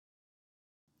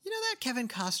Kevin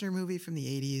Costner movie from the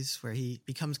 80s where he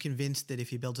becomes convinced that if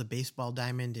he builds a baseball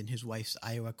diamond in his wife's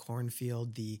Iowa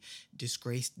cornfield, the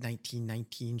disgraced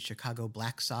 1919 Chicago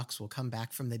Black Sox will come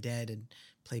back from the dead and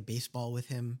play baseball with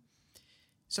him?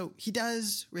 So he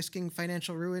does, risking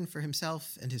financial ruin for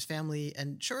himself and his family,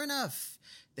 and sure enough,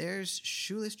 there's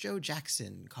Shoeless Joe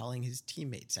Jackson calling his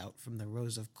teammates out from the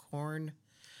rows of corn.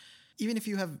 Even if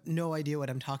you have no idea what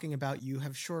I'm talking about, you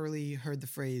have surely heard the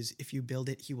phrase, "If you build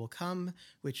it, he will come,"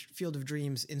 which Field of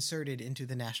Dreams inserted into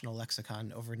the national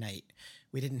lexicon overnight.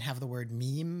 We didn't have the word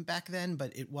meme back then,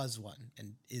 but it was one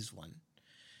and is one.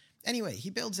 Anyway,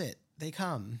 he builds it. They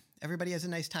come. Everybody has a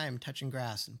nice time touching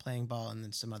grass and playing ball, and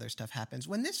then some other stuff happens.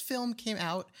 When this film came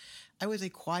out, I was a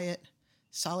quiet,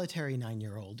 solitary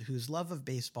 9-year-old whose love of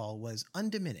baseball was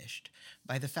undiminished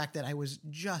by the fact that I was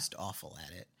just awful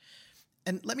at it.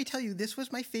 And let me tell you, this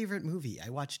was my favorite movie. I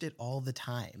watched it all the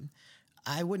time.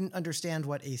 I wouldn't understand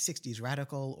what a 60s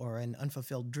radical or an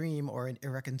unfulfilled dream or an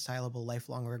irreconcilable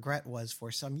lifelong regret was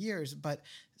for some years, but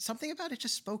something about it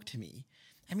just spoke to me.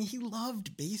 I mean, he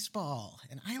loved baseball,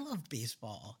 and I loved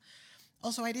baseball.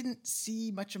 Also, I didn't see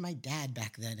much of my dad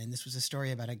back then, and this was a story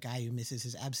about a guy who misses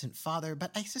his absent father, but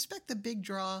I suspect the big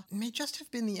draw may just have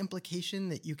been the implication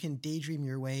that you can daydream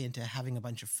your way into having a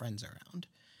bunch of friends around.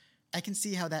 I can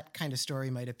see how that kind of story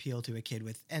might appeal to a kid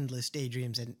with endless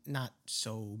daydreams and not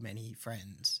so many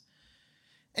friends.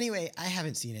 Anyway, I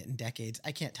haven't seen it in decades.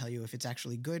 I can't tell you if it's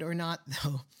actually good or not,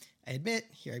 though I admit,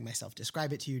 hearing myself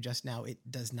describe it to you just now, it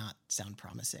does not sound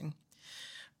promising.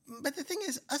 But the thing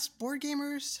is, us board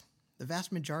gamers, the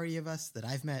vast majority of us that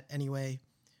I've met anyway,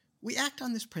 we act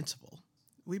on this principle.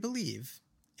 We believe,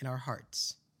 in our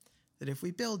hearts, that if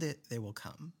we build it, they will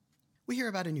come. We hear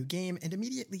about a new game and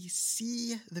immediately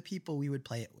see the people we would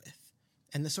play it with,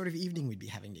 and the sort of evening we'd be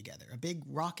having together, a big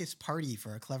raucous party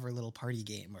for a clever little party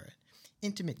game, or an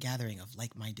intimate gathering of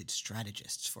like-minded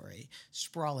strategists for a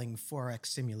sprawling 4X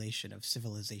simulation of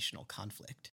civilizational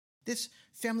conflict. This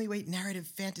family-weight narrative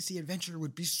fantasy adventure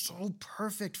would be so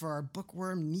perfect for our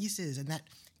bookworm nieces, and that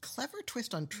clever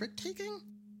twist on trick-taking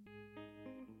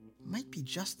might be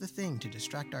just the thing to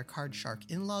distract our card shark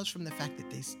in-laws from the fact that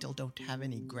they still don't have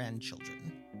any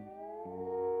grandchildren.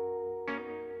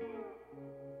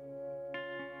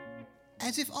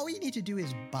 As if all we need to do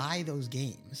is buy those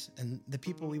games, and the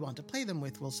people we want to play them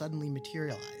with will suddenly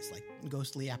materialize like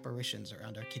ghostly apparitions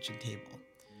around our kitchen table.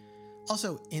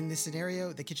 Also, in this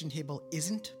scenario, the kitchen table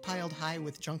isn't piled high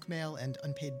with junk mail and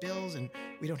unpaid bills, and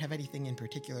we don't have anything in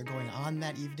particular going on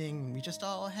that evening. We just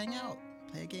all hang out,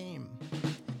 play a game.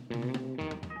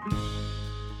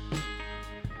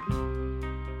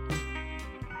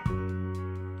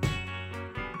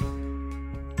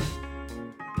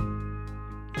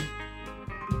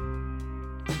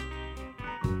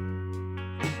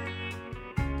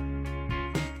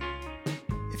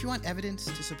 If you want evidence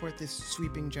to support this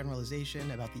sweeping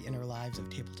generalization about the inner lives of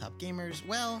tabletop gamers,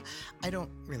 well, I don't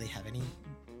really have any,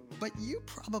 but you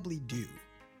probably do.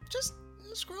 Just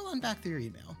scroll on back through your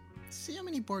email. See how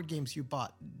many board games you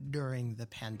bought during the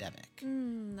pandemic.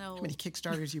 No. How many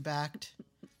Kickstarters you backed.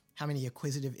 How many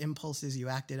acquisitive impulses you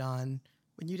acted on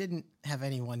when you didn't have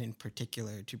anyone in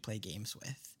particular to play games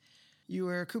with. You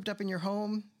were cooped up in your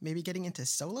home, maybe getting into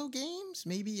solo games,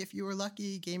 maybe if you were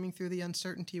lucky, gaming through the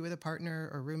uncertainty with a partner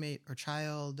or roommate or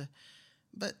child.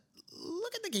 But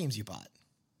look at the games you bought.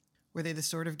 Were they the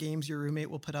sort of games your roommate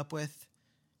will put up with?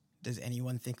 Does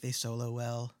anyone think they solo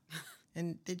well?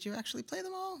 And did you actually play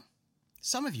them all?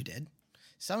 Some of you did.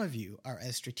 Some of you are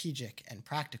as strategic and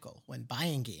practical when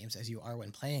buying games as you are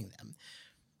when playing them.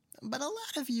 But a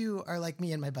lot of you are like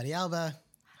me and my buddy Alba.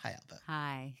 Hi, Alba.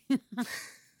 Hi.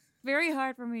 Very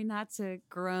hard for me not to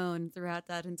groan throughout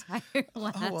that entire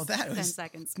last 10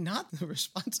 seconds. Not the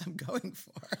response I'm going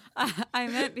for. I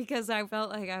meant because I felt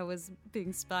like I was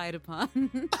being spied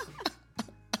upon.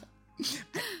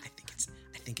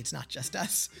 I think it's not just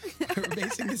us. We're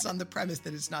basing this on the premise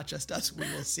that it's not just us. We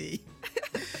will see.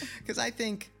 Because I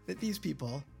think that these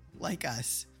people, like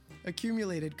us,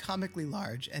 accumulated comically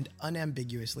large and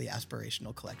unambiguously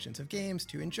aspirational collections of games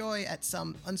to enjoy at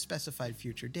some unspecified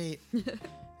future date,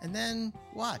 and then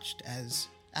watched as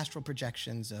astral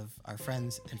projections of our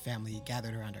friends and family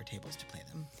gathered around our tables to play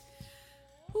them.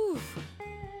 Whew.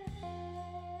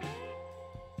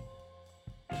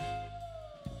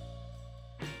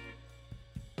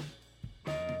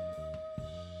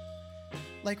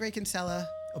 Like Ray Kinsella,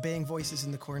 obeying voices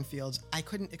in the cornfields, I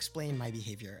couldn't explain my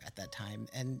behavior at that time,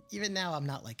 and even now I'm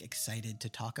not excited to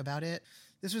talk about it.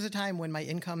 This was a time when my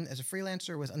income as a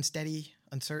freelancer was unsteady,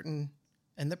 uncertain,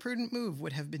 and the prudent move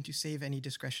would have been to save any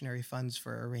discretionary funds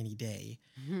for a rainy day.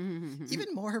 Even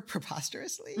more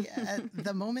preposterously, at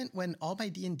the moment when all my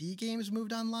D&D games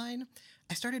moved online,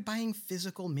 I started buying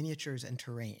physical miniatures and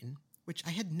terrain, which I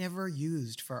had never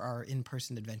used for our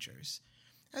in-person adventures.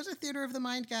 I was a theater of the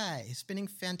mind guy, spinning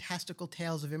fantastical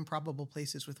tales of improbable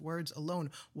places with words alone.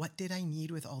 What did I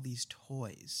need with all these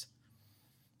toys?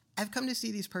 I've come to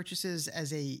see these purchases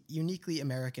as a uniquely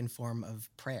American form of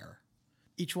prayer.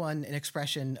 Each one an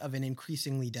expression of an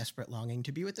increasingly desperate longing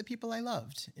to be with the people I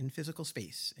loved in physical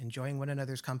space, enjoying one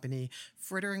another's company,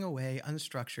 frittering away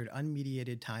unstructured,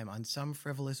 unmediated time on some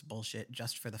frivolous bullshit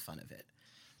just for the fun of it.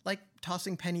 Like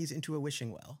tossing pennies into a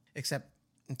wishing well, except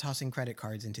tossing credit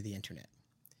cards into the internet.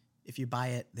 If you buy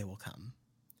it, they will come.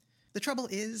 The trouble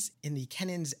is, in the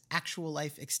Kennan's actual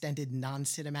life extended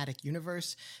non-cinematic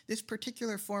universe, this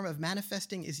particular form of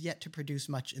manifesting is yet to produce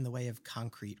much in the way of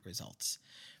concrete results.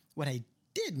 What I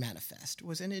did manifest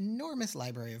was an enormous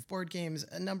library of board games,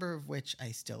 a number of which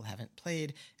I still haven't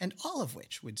played, and all of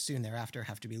which would soon thereafter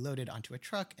have to be loaded onto a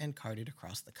truck and carted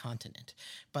across the continent.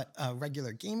 But a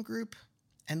regular game group,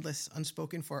 endless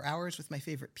unspoken 4 hours with my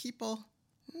favorite people,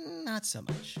 not so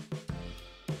much.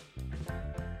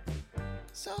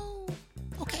 So,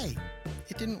 okay,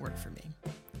 it didn't work for me.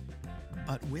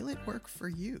 But will it work for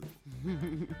you?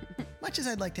 Much as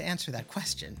I'd like to answer that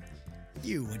question,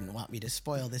 you wouldn't want me to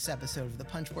spoil this episode of the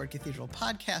Punchboard Cathedral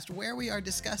podcast where we are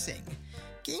discussing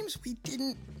games we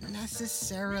didn't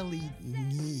necessarily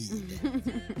need.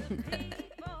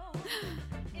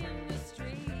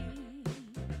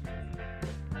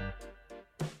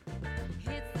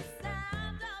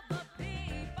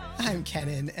 I'm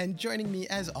Kennan, and joining me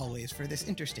as always for this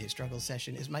interstate struggle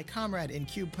session is my comrade in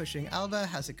cube pushing Alba.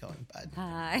 How's it going, bud?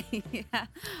 Hi.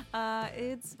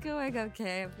 It's going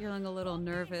okay. I'm feeling a little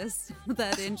nervous.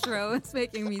 That intro is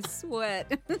making me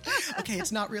sweat. Okay,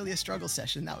 it's not really a struggle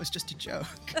session. That was just a joke.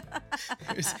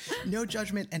 There's no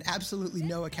judgment and absolutely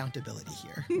no accountability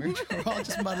here. We're all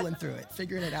just muddling through it,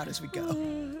 figuring it out as we go.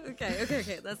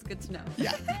 Okay. That's good to know.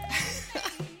 Yeah.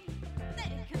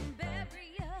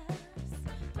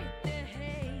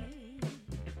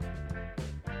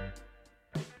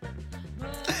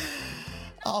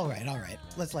 All right.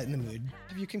 Let's lighten the mood.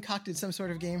 Have you concocted some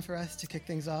sort of game for us to kick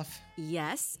things off?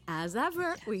 Yes, as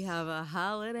ever, we have a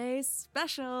holiday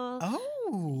special.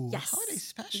 Oh, yes. Holiday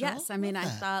special? Yes, I mean, I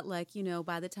thought,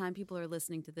 by the time people are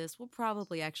listening to this, we'll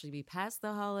probably actually be past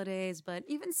the holidays, but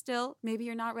even still, maybe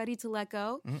you're not ready to let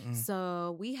go.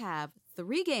 So we have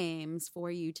 3 games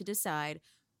for you to decide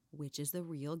which is the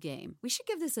real game. We should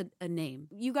give this a name.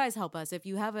 You guys help us. If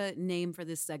you have a name for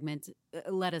this segment,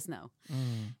 let us know.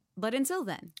 But until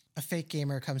then. A fake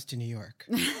gamer comes to New York.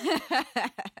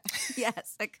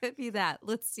 Yes, it could be that.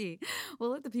 Let's see. We'll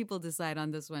let the people decide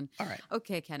on this one. All right.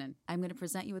 Okay, Kennan. I'm going to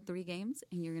present you with 3 games,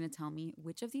 and you're going to tell me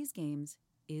which of these games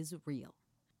is real.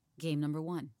 Game number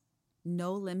 1.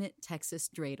 No Limit Texas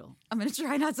Dreidel. I'm going to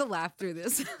try not to laugh through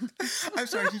this. I'm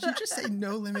sorry, did you just say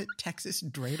No Limit Texas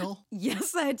Dreidel?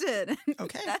 Yes, I did.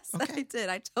 Okay. Yes, I did.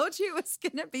 I told you it was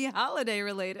going to be holiday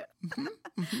related.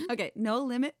 Okay, No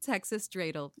Limit Texas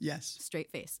Dreidel. Yes. Straight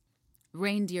face.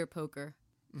 Reindeer Poker.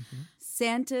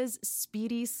 Santa's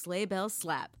Speedy Sleigh Bell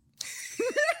Slap.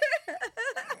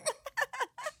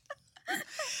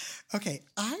 Okay,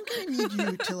 I'm going to need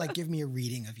you to give me a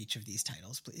reading of each of these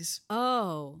titles, please.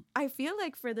 Oh, I feel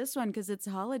like for this one, because it's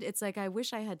holiday, it's like I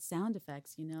wish I had sound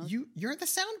effects, you know? You're the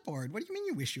soundboard. What do you mean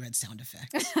you wish you had sound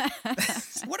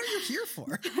effects? What are you here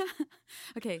for?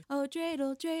 Okay. Oh,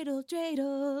 dreidel, dreidel,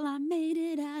 dreidel, I made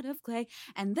it out of clay.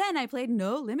 And then I played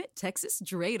No Limit Texas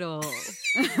Dreidel.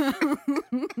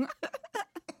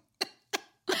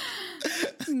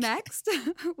 Next,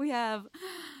 we have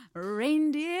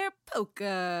Reindeer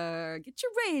Poker. Get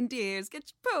your reindeers,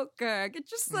 get your poker, get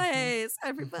your sleighs.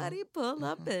 Everybody pull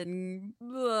up and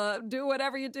do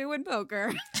whatever you do in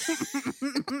poker,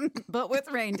 but with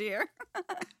reindeer.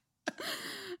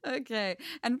 Okay.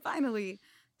 And finally,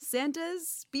 Santa's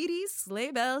Speedy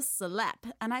Sleigh Bell Slap.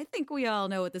 And I think we all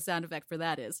know what the sound effect for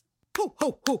that is. Ho,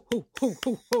 ho, ho, ho, ho,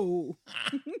 ho, ho.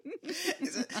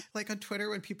 Is it like on Twitter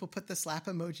when people put the slap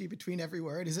emoji between every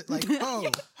word? Is it like ho,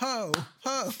 ho,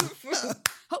 ho, ho?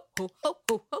 Ho, ho, ho,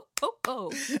 ho, ho, ho,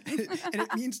 ho. And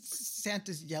it means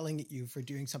Santa's yelling at you for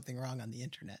doing something wrong on the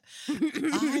internet.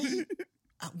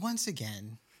 Once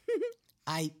again,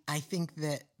 I think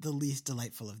that the least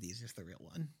delightful of these is the real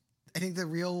one. I think the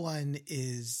real one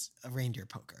is a Reindeer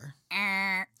Poker.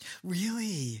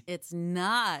 Really? It's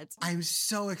not. I'm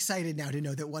so excited now to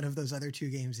know that one of those other 2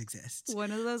 games exists.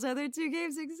 One of those other 2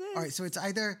 games exists. All right, so it's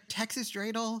either Texas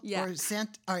Dreidel or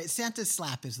Santa's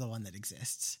Slap is the one that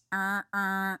exists.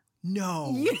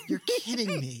 No, you're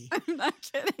kidding me. I'm not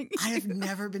kidding. I have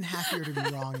never been happier to be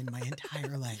wrong in my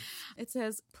entire life. It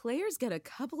says, players get a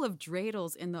couple of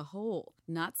dreidels in the hole,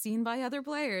 not seen by other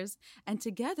players, and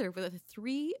together with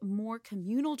 3 more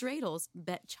communal dreidels,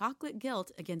 bet chocolate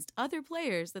gilt against other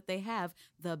players that they have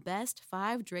the best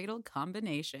 5 dreidel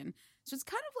combination. So it's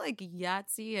kind of like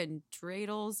Yahtzee and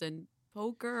dreidels and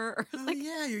poker. Or Oh,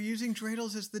 yeah, you're using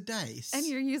dreidels as the dice. and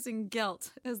you're using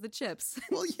gilt as the chips.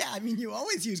 Well, yeah, I mean, you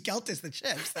always use gelt as the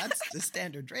chips. That's the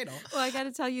standard dreidel. Well, I got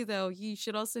to tell you, though, you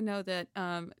should also know that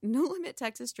No Limit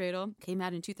Texas Dreidel came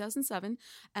out in 2007,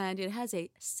 and it has a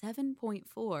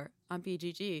 7.4 on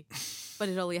BGG, but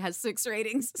it only has 6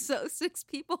 ratings. So 6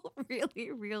 people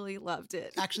really, really loved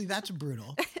it. Actually, that's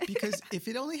brutal because if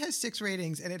it only has 6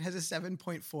 ratings and it has a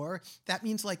 7.4, that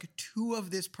means like 2 of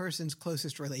this person's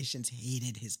closest relations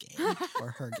hated his game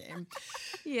or her game.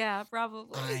 Yeah,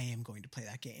 probably. I am going to play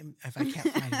that game. If I can't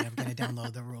find it, I'm going to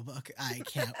download the rule book. I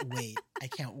can't wait. I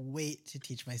can't wait to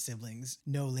teach my siblings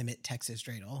No Limit Texas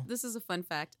Dreidel. This is a fun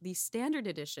fact. The standard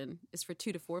edition is for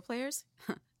 2 to 4 players,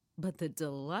 but the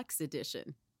deluxe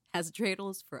edition has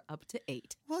dreidels for up to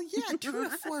 8. Well, yeah, 2 to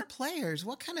 4 players.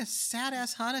 What kind of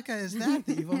sad-ass Hanukkah is that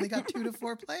you've only got 2 to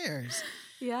 4 players?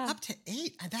 Yeah. Up to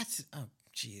 8? That's, oh,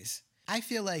 geez. I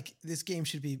feel like this game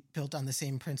should be built on the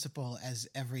same principle as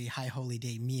every High Holy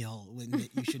Day meal, when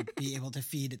you should be able to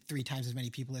feed 3 times as many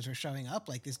people as are showing up.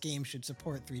 Like, this game should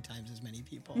support 3 times as many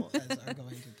people as are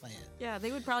going to play it. Yeah,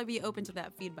 they would probably be open to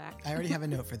that feedback. I already have a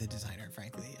note for the designer,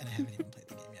 frankly, and I haven't even played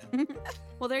the game yet.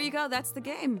 Well, there you go. That's the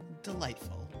game.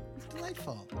 Delightful.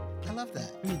 Delightful. I love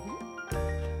that.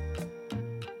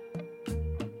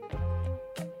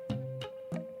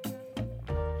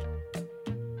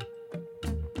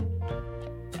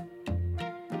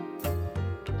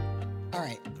 All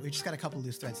right, we just got a couple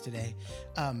loose threads today.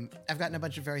 I've gotten a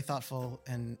bunch of very thoughtful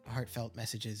and heartfelt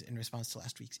messages in response to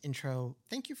last week's intro.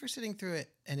 Thank you for sitting through it,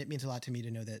 and it means a lot to me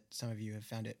to know that some of you have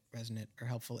found it resonant or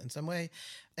helpful in some way.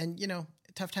 And, you know,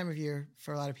 tough time of year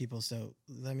for a lot of people, so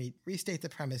let me restate the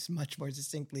premise much more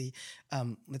succinctly.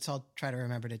 Let's all try to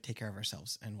remember to take care of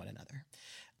ourselves and one another.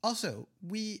 Also,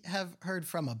 we have heard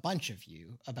from a bunch of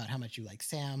you about how much you like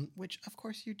Sam, which of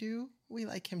course you do. We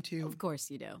like him too. Of course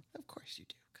you do. Of course you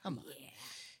do. Come on. Yeah.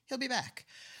 He'll be back.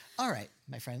 All right,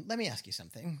 my friend, let me ask you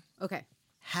something. Okay.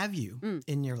 Have you,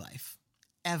 in your life,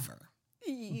 ever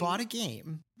bought a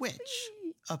game which,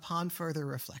 upon further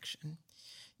reflection,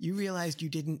 you realized you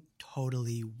didn't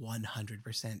totally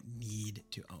 100% need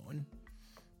to own?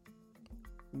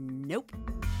 Nope.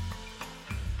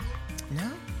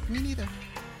 No, me neither.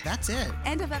 That's it.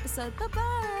 End of episode.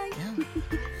 Bye-bye. Yeah.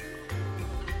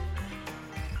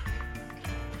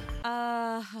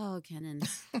 Oh, Kenan.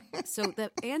 So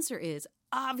the answer is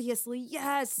obviously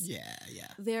yes. Yeah.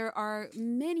 There are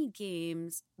many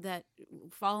games that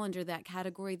fall under that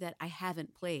category that I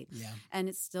haven't played. Yeah. And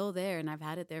it's still there, and I've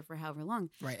had it there for however long.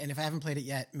 Right. And if I haven't played it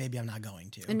yet, maybe I'm not going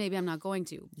to. And maybe I'm not going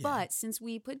to. Yeah. But since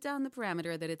we put down the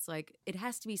parameter that it's like, it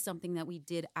has to be something that we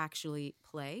did actually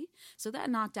play. So that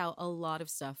knocked out a lot of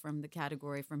stuff from the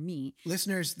category for me.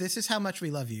 Listeners, this is how much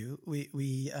we love you.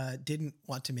 We didn't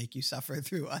want to make you suffer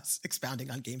through us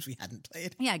expounding on games we hadn't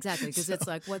played. Yeah, exactly. Because So it's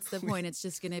like, what's the point? It's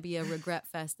just going to be a regret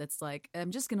fest that's like,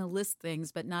 I'm just going to list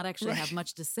things, but not actually have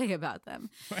much to say about them.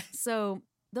 Right. So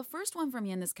the first one for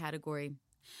me in this category,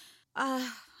 I'm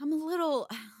a little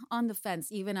on the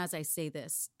fence even as I say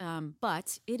this,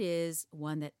 but it is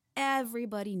one that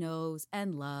everybody knows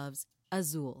and loves,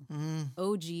 Azul.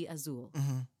 OG Azul.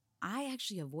 Mm-hmm. I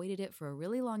actually avoided it for a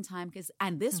really long time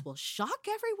and this will shock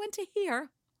everyone to hear,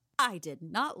 I did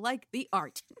not like the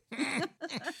art.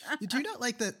 You do not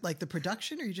like the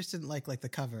production, or you just didn't like the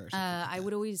cover or something? I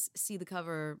would always see the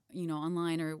cover,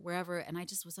 online or wherever, and I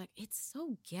just was like, it's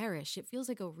so garish. It feels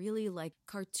like a really like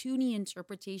cartoony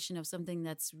interpretation of something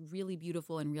that's really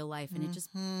beautiful in real life, and it just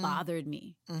bothered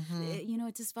me.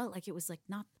 It just felt like it was like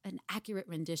not an accurate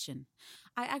rendition.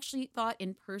 I actually thought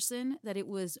in person that it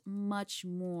was much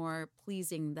more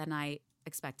pleasing than I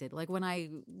expected. Like when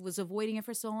I was avoiding it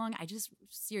for so long,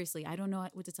 seriously, I don't know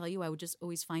what to tell you. I would just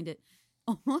always find it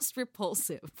almost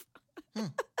repulsive.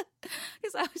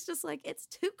 Because I was just like, it's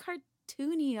too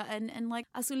cartoony and like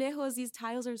azulejos, these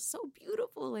tiles are so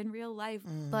beautiful in real life.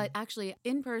 But actually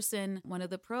in person, one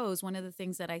of the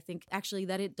things that I think actually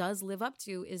that it does live up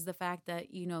to is the fact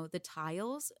that, the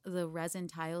tiles, the resin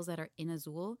tiles that are in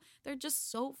Azul, they're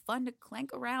just so fun to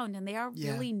clank around and they are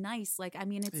really nice. Like, I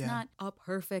mean, it's not a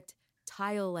perfect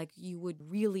tile like you would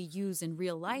really use in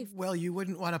real life. Well, you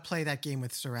wouldn't want to play that game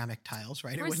with ceramic tiles,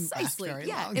 right? Precisely. It wouldn't last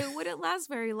very long. It wouldn't last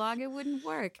very long. It wouldn't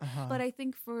work. Uh-huh. But I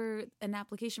think for an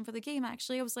application for the game,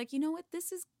 actually, I was like, you know what?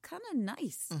 This is kind of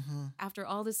nice. Mm-hmm. After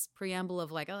all this preamble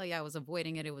of like, oh yeah, I was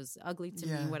avoiding it. It was ugly to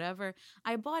me, Yeah. whatever.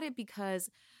 I bought it because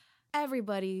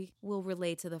everybody will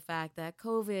relate to the fact that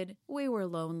COVID, we were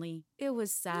lonely. It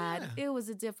was sad. Yeah. It was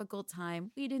a difficult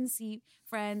time. We didn't see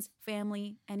friends,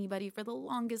 family, anybody for the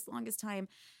longest time.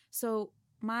 So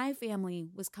my family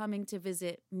was coming to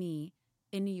visit me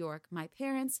in New York. My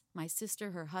parents, my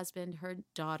sister, her husband, her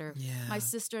daughter. Yeah. My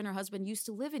sister and her husband used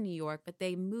to live in New York, but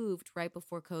they moved right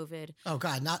before COVID. Oh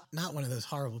God, not one of those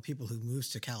horrible people who moves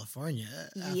to California.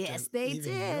 After Yes, they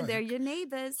leaving New did. York. They're your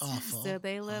neighbors. Awful, So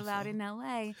they live out awful. in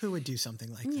LA. Who would do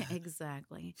something like Yeah, that?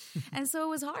 exactly. And so it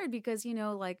was hard because,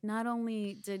 like not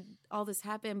only did all this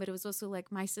happen, but it was also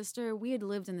like my sister, we had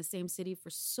lived in the same city for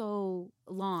so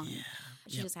long. Yeah.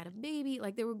 She Yep. just had a baby.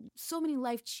 Like there were so many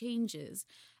life changes.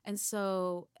 And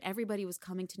so everybody was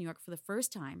coming to New York for the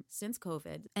first time since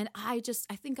COVID. And I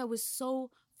think I was so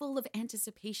full of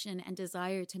anticipation and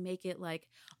desire to make it like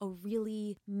a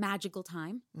really magical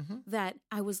time Mm-hmm. that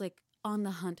I was like on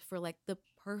the hunt for like the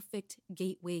perfect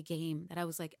gateway game that I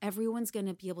was like, everyone's going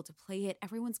to be able to play it.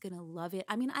 Everyone's going to love it.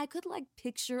 I mean, I could like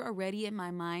picture already in my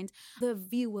mind the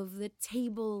view of the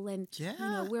table and,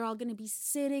 Yeah. we're all going to be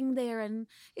sitting there and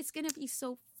it's going to be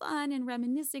so fun and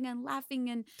reminiscing and laughing.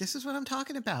 And This is what I'm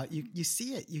talking about. You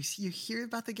see it. You hear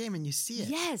about the game and you see it.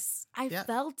 yes, I Yep.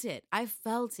 felt it.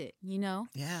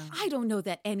 Yeah. I don't know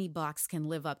that any box can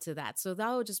live up to that. So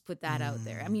I'll just put that out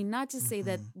there. I mean, not to say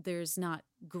that there's not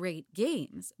great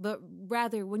games, but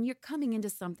rather when you're coming into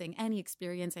something, any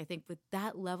experience, I think with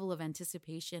that level of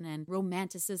anticipation and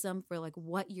romanticism for like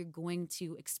what you're going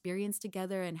to experience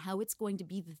together and how it's going to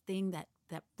be the thing that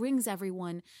brings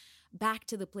everyone back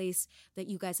to the place that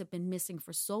you guys have been missing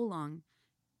for so long.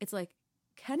 It's like,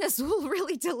 can Azul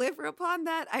really deliver upon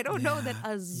that? I don't know that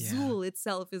Azul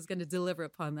itself is going to deliver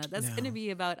upon that. That's going to No. be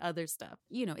about other stuff.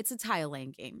 It's a tile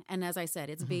laying game. And as I said,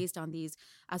 it's based on these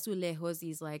azulejos,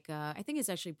 these like, I think it's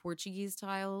actually Portuguese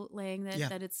tile laying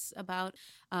that it's about.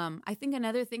 I think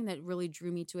another thing that really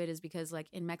drew me to it is because like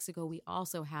in Mexico, we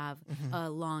also have a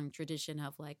long tradition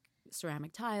of like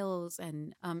ceramic tiles.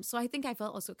 And so I think I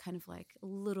felt also kind of like a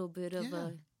little bit of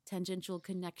a tangential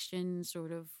connection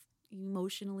sort of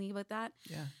emotionally with that.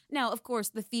 Yeah. Now, of course,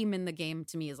 the theme in the game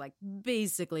to me is like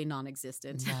basically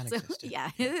non-existent. Non-existent. So, yeah,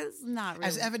 it's not really.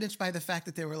 As evidenced by the fact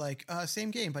that they were like,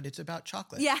 same game, but it's about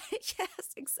chocolate. Yeah,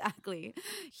 yes, exactly.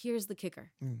 Here's the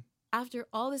kicker. Mm. After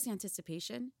all this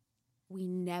anticipation, we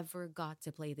never got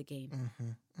to play the game.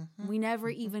 Mm-hmm. Mm-hmm. We never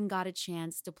even got a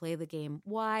chance to play the game.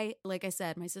 Why? Like I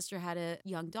said, my sister had a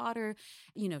young daughter.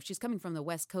 She's coming from the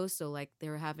West Coast, so like they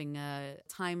were having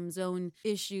time zone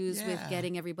issues with Yeah.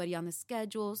 getting everybody on the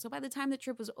schedule. So by the time the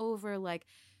trip was over, like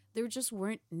there just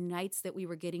weren't nights that we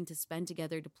were getting to spend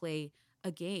together to play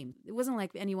a game. It wasn't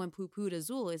like anyone poo-pooed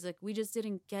Azul. It's like we just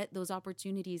didn't get those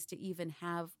opportunities to even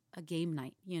have a game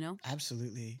night,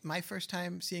 Absolutely. My first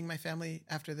time seeing my family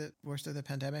after the worst of the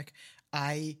pandemic,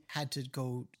 I had to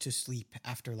go to sleep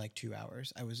after like 2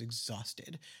 hours. I was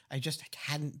exhausted. I just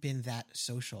hadn't been that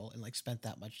social and like spent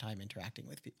that much time interacting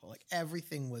with people. Like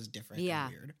everything was different Yeah.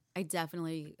 and weird. I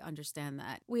definitely understand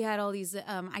that. We had all these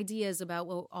ideas about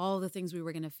all the things we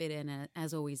were going to fit in. And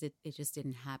as always, it just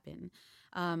didn't happen.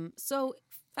 So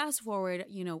fast forward,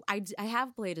 I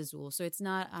have played Azul, so it's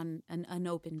not on an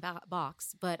open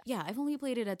box. But yeah, I've only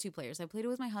played it at 2 players. I played it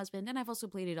with my husband, and I've also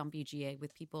played it on BGA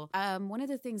with people. One of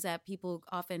the things that people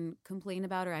often complain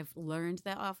about, or I've learned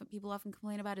that people often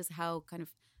complain about, is how kind of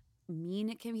mean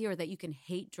it can be, or that you can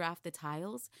hate draft the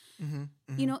tiles. Mm-hmm.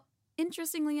 Mm-hmm.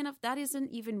 Interestingly enough, that isn't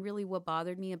even really what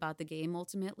bothered me about the game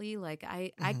ultimately. Like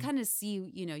I kind of see,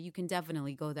 you can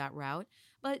definitely go that route,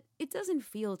 but it doesn't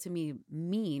feel to me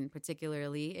mean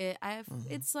particularly.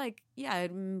 It's like,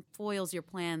 it foils your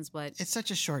plans, but It's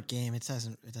such a short game. It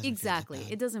doesn't exactly. feel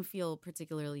that It doesn't feel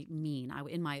particularly mean,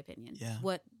 in my opinion. Yeah.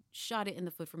 What shot it in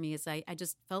the foot for me is I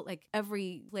just felt like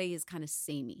every play is kind of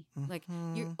samey. Like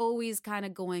you're always kind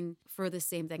of going for the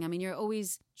same thing. I mean, you're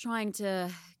always trying to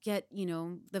get,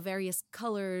 the various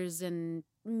colors and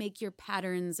make your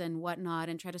patterns and whatnot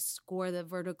and try to score the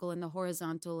vertical and the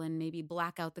horizontal and maybe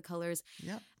black out the colors.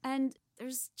 Yeah. And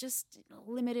there's just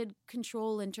limited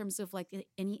control in terms of like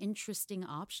any interesting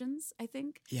options, I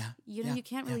think. Yeah. You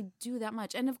can't really do that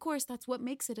much. And of course, that's what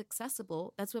makes it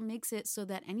accessible. That's what makes it so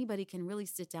that anybody can really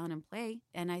sit down and play.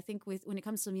 And I think when it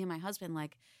comes to me and my husband,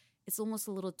 like it's almost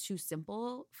a little too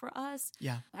simple for us.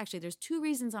 Yeah. Actually, there's 2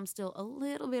 reasons I'm still a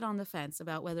little bit on the fence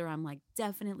about whether I'm like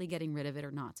definitely getting rid of it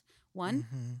or not. One,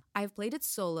 I've played it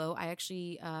solo. I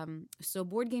actually, so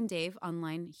Board Game Dave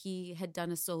online, he had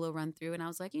done a solo run through, and I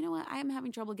was like, you know what? I am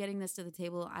having trouble getting this to the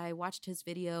table. I watched his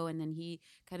video, and then he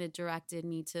kind of directed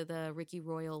me to the Ricky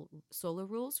Royal solo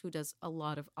rules, who does a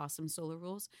lot of awesome solo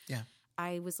rules. Yeah.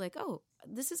 I was like, oh,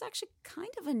 this is actually kind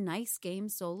of a nice game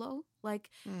solo. Like,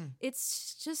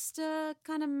 it's just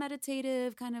kind of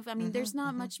meditative, kind of, I mean, there's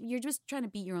not much, you're just trying to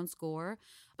beat your own score.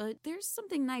 But there's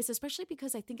something nice, especially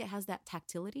because I think it has that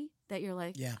tactility that you're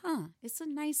like, it's a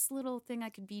nice little thing I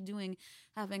could be doing,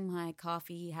 having my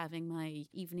coffee, having my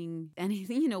evening,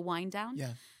 anything, wind down.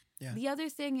 Yeah. Yeah. The other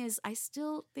thing is, I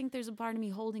still think there's a part of me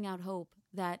holding out hope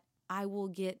that I will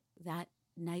get that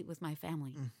night with my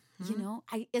family.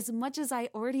 As much as I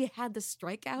already had the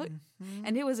strikeout,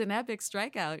 and it was an epic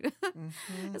strikeout,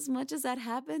 as much as that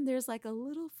happened, there's like a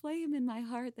little flame in my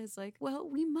heart that's like, well,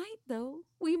 we might though.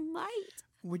 We might.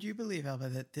 Would you believe, Elba,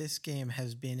 that this game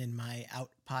has been in my out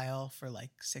pile for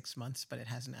like 6 months, but it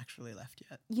hasn't actually left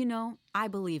yet? I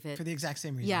believe it. For the exact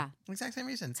same reason. Yeah. Exact same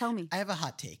reason. Tell me. I have a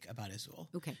hot take about Azul.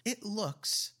 Okay. It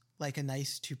looks like a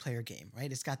nice 2-player game,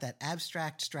 right? It's got that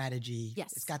abstract strategy.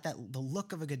 Yes. It's got the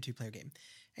look of a good 2-player game.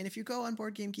 And if you go on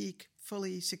Board Game Geek,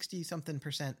 fully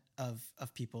 60-something%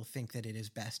 of people think that it is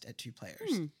best at 2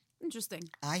 players. Interesting.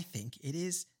 I think it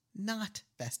is not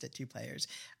best at 2 players.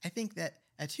 I think that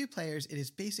at 2 players, it is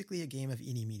basically a game of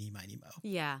eeny, meeny, miny, mo.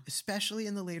 Yeah. Especially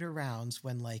in the later rounds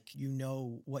when, like, you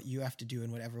know what you have to do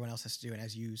and what everyone else has to do. And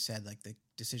as you said, like, the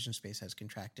decision space has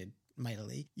contracted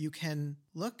mightily. You can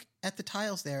look at the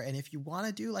tiles there, and if you want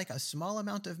to do, like, a small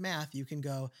amount of math, you can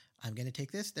go, I'm going to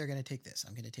take this, they're going to take this.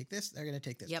 I'm going to take this, they're going to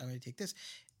take this. Yep. I'm going to take this.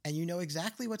 And you know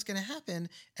exactly what's going to happen,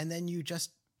 and then you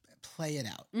just play it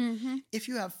out. If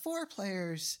you have 4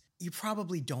 players, you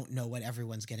probably don't know what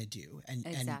everyone's going to do. And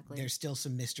there's still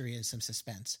some mystery and some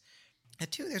suspense.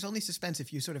 At 2, there's only suspense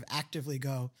if you sort of actively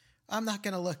go, I'm not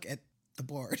going to look at the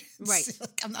board. Right.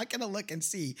 I'm not going to look and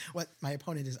see what my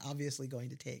opponent is obviously going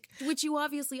to take. Which you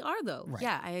obviously are, though. Right.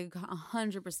 Yeah, I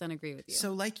 100% agree with you.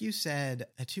 So like you said,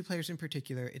 at 2 players in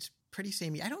particular, it's pretty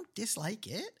samey. I don't dislike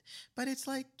it, but it's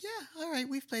like, yeah, all right,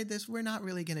 we've played this. We're not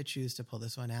really going to choose to pull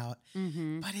this one out.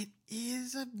 But it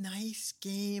is a nice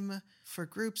game for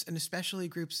groups, and especially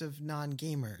groups of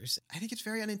non-gamers. I think it's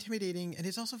very unintimidating, and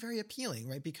it's also very appealing,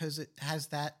 right? Because it has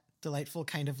that delightful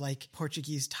kind of like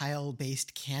Portuguese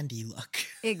tile-based candy look.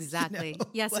 Exactly.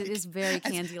 Yes, like, it is very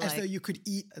candy-like. As though you could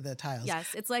eat the tiles.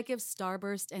 Yes, it's like if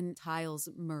Starburst and tiles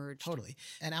merged. Totally.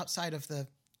 And outside of the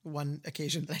one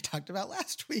occasion that I talked about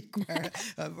last week where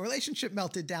a relationship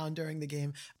melted down during the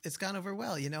game, it's gone over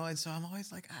well, And so I'm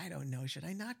always like, I don't know, should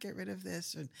I not get rid of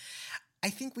this? And I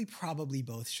think we probably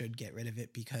both should get rid of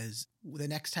it because the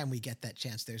next time we get that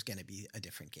chance, there's going to be a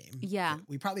different game. Yeah.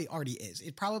 We probably already is.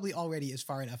 It probably already is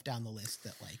far enough down the list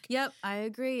that like. Yep, I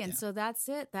agree. And so that's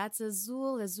it. That's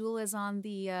Azul. Azul is on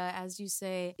the, as you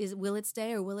say, will it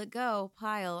stay or will it go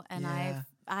pile? And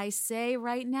I say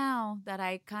right now that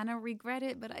I kind of regret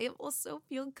it, but I also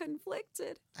feel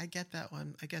conflicted. I get that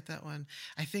one.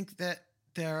 I think that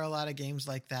there are a lot of games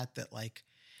like that like,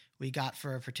 we got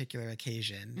for a particular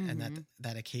occasion and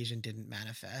that occasion didn't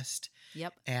manifest.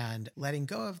 Yep. And letting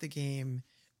go of the game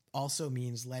also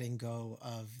means letting go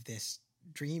of this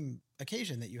dream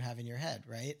occasion that you have in your head,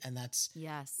 right? And that's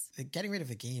getting rid of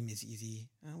the game is easy.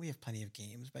 We have plenty of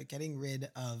games, but getting rid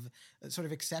of sort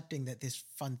of accepting that this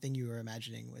fun thing you were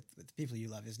imagining with the people you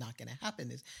love is not going to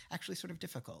happen is actually sort of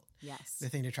difficult. Yes. The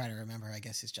thing to try to remember, I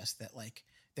guess, is just that like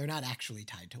they're not actually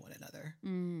tied to one another.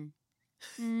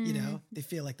 They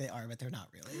feel like they are, but they're not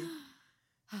really.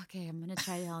 Okay, I'm going to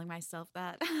try telling myself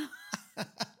that.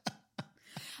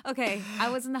 Okay, I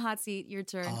was in the hot seat. Your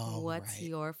turn. What's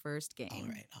your first game? All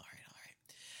right.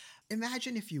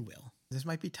 Imagine, if you will, this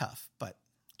might be tough, but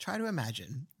try to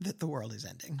imagine that the world is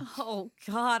ending. Oh,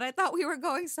 God, I thought we were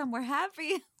going somewhere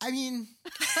happy. I mean...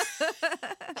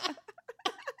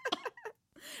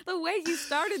 The way you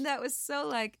started that was so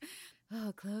like...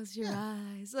 Oh, close your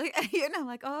eyes. Like,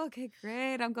 like, oh, okay,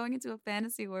 great. I'm going into a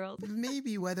fantasy world.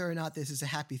 Maybe whether or not this is a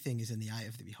happy thing is in the eye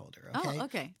of the beholder, okay? Oh,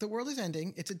 okay. The world is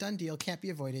ending. It's a done deal. Can't be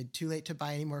avoided. Too late to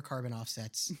buy any more carbon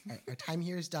offsets. Our time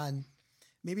here is done.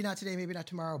 Maybe not today, maybe not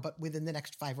tomorrow, but within the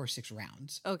next 5 or 6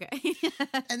 rounds. Okay.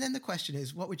 And then the question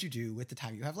is, what would you do with the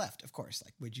time you have left? Of course,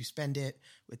 like, would you spend it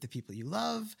with the people you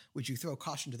love? Would you throw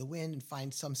caution to the wind and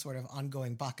find some sort of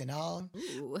ongoing bacchanal?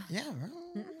 Ooh. Yeah,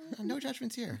 no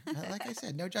judgments here. Like I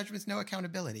said, no judgments, no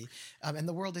accountability. And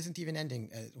the world isn't even ending.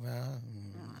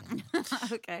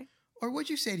 Okay. Or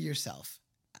would you say to yourself,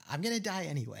 I'm going to die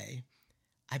anyway.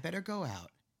 I better go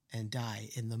out and die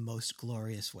in the most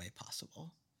glorious way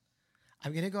possible.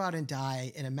 I'm going to go out and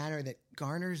die in a manner that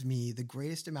garners me the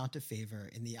greatest amount of favor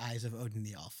in the eyes of Odin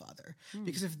the Allfather.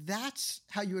 Because if that's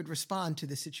how you would respond to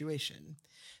the situation,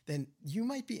 then you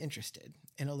might be interested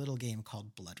in a little game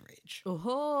called Blood Rage.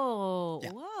 Oh, yeah.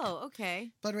 Whoa,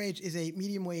 okay. Blood Rage is a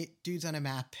medium weight, dudes on a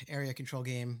map area control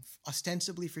game,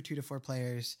 ostensibly for 2 to 4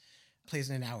 players,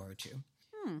 plays in an hour or 2.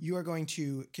 You are going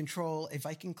to control a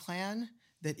Viking clan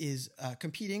that is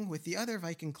competing with the other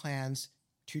Viking clans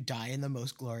to die in the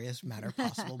most glorious manner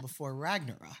possible before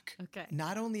Ragnarok. Okay.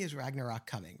 Not only is Ragnarok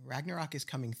is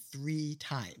coming 3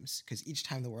 times, because each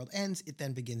time the world ends, it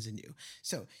then begins anew.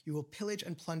 So you will pillage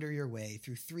and plunder your way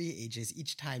through 3 ages,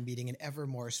 each time meeting an ever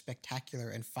more spectacular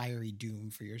and fiery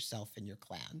doom for yourself and your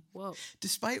clan. Whoa.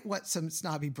 Despite what some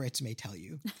snobby Brits may tell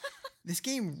you, this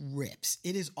game rips.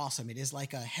 It is awesome. It is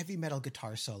like a heavy metal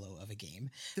guitar solo of a game.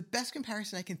 The best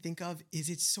comparison I can think of is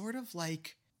it's sort of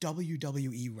like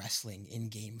WWE wrestling in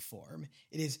game form.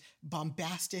 It is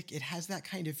bombastic. It has that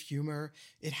kind of humor.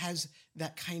 It has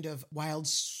that kind of wild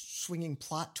swinging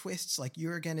plot twists. Like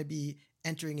you're going to be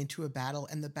entering into a battle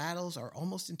and the battles are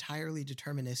almost entirely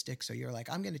deterministic. So you're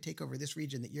like, I'm going to take over this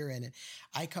region that you're in. And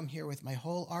I come here with my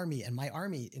whole army, and my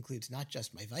army includes not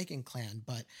just my Viking clan,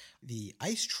 but the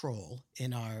ice troll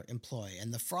in our employ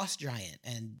and the frost giant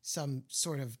and some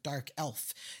sort of dark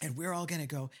elf. And we're all going to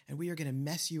go and we are going to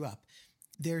mess you up.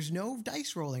 There's no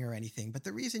dice rolling or anything, but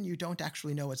the reason you don't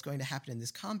actually know what's going to happen in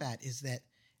this combat is that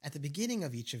at the beginning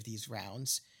of each of these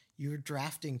rounds, you're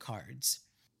drafting cards.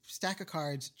 Stack of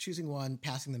cards, choosing one,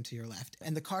 passing them to your left.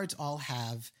 And the cards all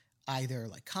have either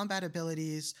like combat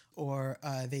abilities or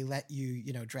they let you,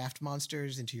 draft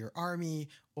monsters into your army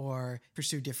or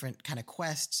pursue different kind of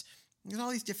quests. There's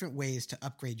all these different ways to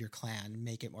upgrade your clan,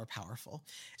 make it more powerful.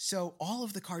 So all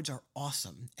of the cards are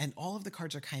awesome, and all of the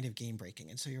cards are kind of game-breaking.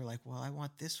 And so you're like, well, I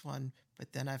want this one,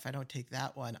 but then if I don't take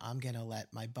that one, I'm going to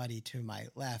let my buddy to my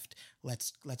left,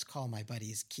 let's call my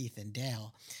buddies Keith and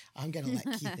Dale. I'm going to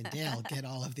let Keith and Dale get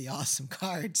all of the awesome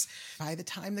cards. By the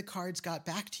time the cards got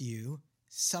back to you,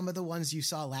 some of the ones you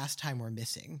saw last time were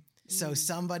missing. So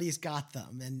somebody's got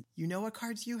them, and you know what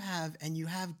cards you have, and you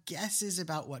have guesses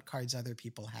about what cards other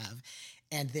people have,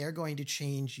 and they're going to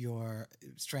change your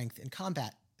strength in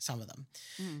combat, some of them.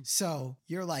 So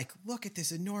you're like, look at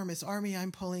this enormous army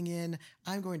I'm pulling in.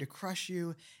 I'm going to crush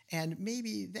you. And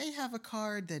maybe they have a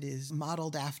card that is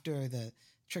modeled after the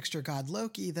trickster god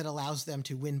Loki that allows them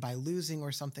to win by losing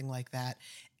or something like that.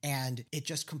 And it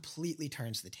just completely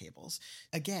turns the tables.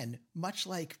 Again, much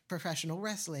like professional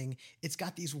wrestling, it's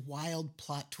got these wild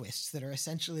plot twists that are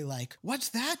essentially like, what's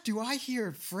that? Do I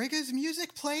hear Frigga's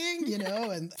music playing?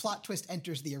 And plot twist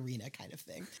enters the arena kind of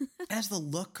thing. It has the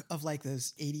look of like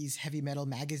those 80s heavy metal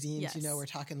magazines, yes. We're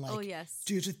talking like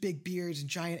dudes with big beards and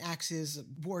giant axes,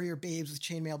 warrior babes with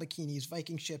chainmail bikinis,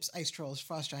 Viking ships, ice trolls,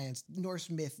 frost giants,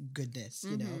 Norse myth goodness,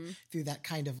 through that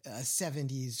kind of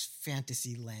 70s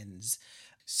fantasy lens.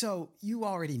 So you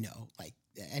already know, like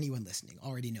anyone listening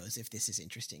already knows if this is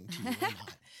interesting to you or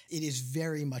not. It is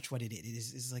very much what it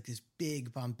is. It's like this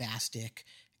big, bombastic,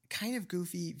 kind of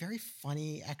goofy, very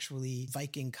funny, actually,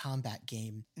 Viking combat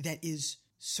game that is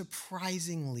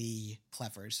surprisingly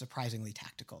clever, surprisingly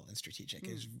tactical and strategic.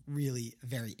 It's really a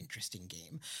very interesting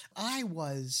game. I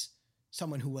was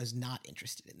someone who was not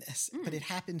interested in this, but it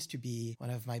happens to be one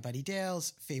of my buddy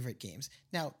Dale's favorite games.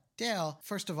 Now, Dale,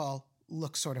 first of all,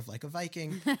 looks sort of like a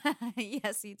Viking.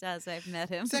 Yes, he does. I've met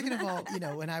him. Second of all,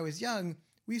 when I was young,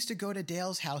 we used to go to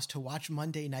Dale's house to watch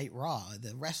Monday Night Raw,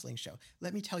 the wrestling show.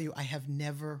 Let me tell you, I have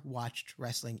never watched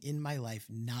wrestling in my life,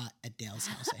 not at Dale's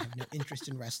house. I have no interest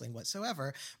in wrestling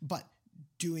whatsoever, but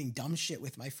doing dumb shit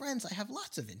with my friends, I have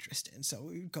lots of interest in. So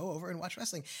we go over and watch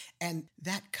wrestling. And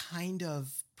that kind of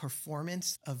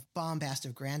performance of bombast,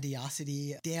 of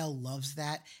grandiosity, Dale loves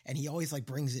that. And he always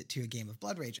brings it to a game of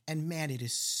Blood Rage. And man, it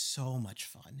is so much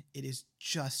fun. It is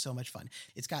just so much fun.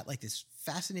 It's got this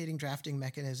fascinating drafting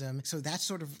mechanism. So that's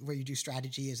sort of where you do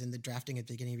strategy, is in the drafting at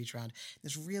the beginning of each round.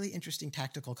 This really interesting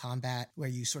tactical combat where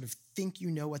you sort of think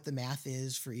you know what the math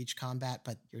is for each combat,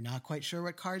 but you're not quite sure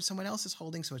what card someone else is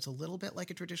holding. So it's a little bit like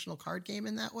a traditional card game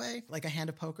in that way, like a hand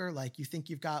of poker. Like you think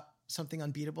you've got something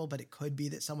unbeatable, but it could be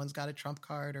that someone's got a trump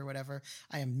card or whatever.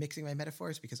 I am mixing my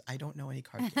metaphors because I don't know any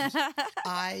card games.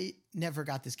 I never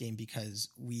got this game because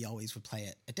we always would play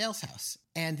it at Dale's house.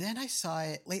 And then I saw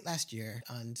it late last year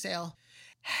on sale.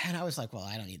 And I was like, well,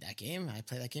 I don't need that game. I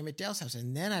play that game at Dale's house.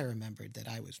 And then I remembered that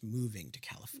I was moving to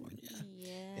California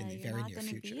in the very near future. You're not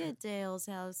going to be at Dale's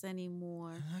house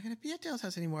anymore. I'm not going to be at Dale's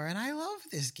house anymore. And I love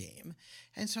this game.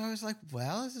 And so I was like,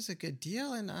 well, this is a good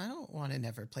deal. And I don't want to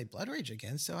never play Blood Rage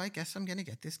again. So I guess I'm going to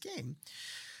get this game.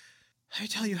 Let me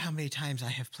tell you how many times I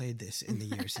have played this in the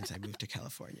years since I moved to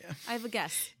California. I have a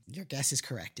guess. Your guess is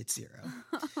correct. It's 0.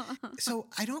 So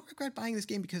I don't regret buying this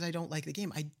game because I don't like the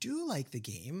game. I do like the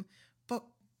game, but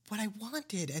what I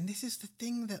wanted, and this is the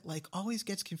thing that like always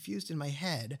gets confused in my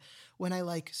head, when I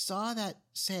like saw that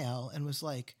sale and was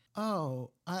like,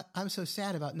 oh, I'm so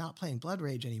sad about not playing Blood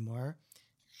Rage anymore.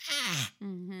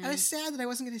 I was sad that I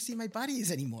wasn't going to see my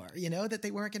buddies anymore, that they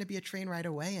weren't going to be a train ride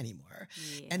away anymore.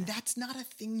 Yeah. And that's not a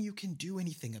thing you can do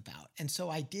anything about. And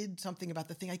so I did something about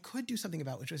the thing I could do something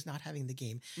about, which was not having the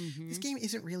game. This game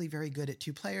isn't really very good at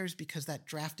 2 players because that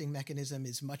drafting mechanism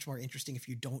is much more interesting if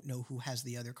you don't know who has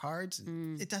the other cards.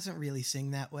 It doesn't really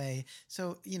sing that way.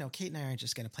 So, Kate and I aren't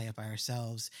just going to play it by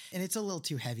ourselves. And it's a little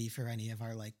too heavy for any of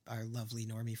our lovely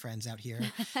normie friends out here.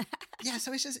 Yeah,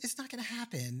 so it's not going to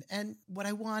happen. And what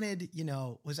I wanted,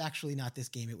 was actually not this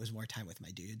game. It was more time with my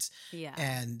dudes. Yeah.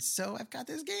 And so I've got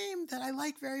this game that I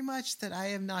like very much that I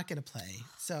am not going to play.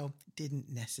 So didn't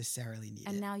necessarily need it.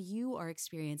 And now you are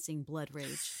experiencing Blood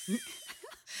Rage.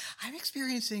 I'm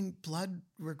experiencing blood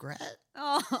regret.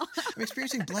 Oh. I'm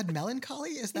experiencing blood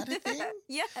melancholy. Is that a thing?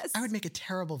 Yes. I would make a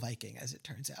terrible Viking, as it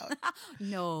turns out.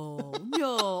 No.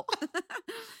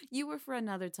 You were for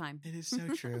another time. It is so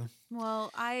true.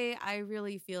 Well, I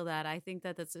really feel that. I think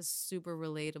that that's a super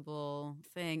relatable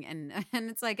thing. And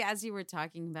it's like, as you were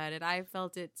talking about it, I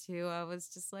felt it too. I was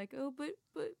just like, oh, but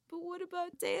what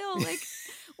about Dale? Like,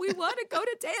 we want to go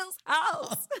to Dale's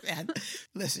house. Oh, man.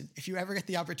 Listen, if you ever get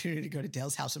the opportunity to go to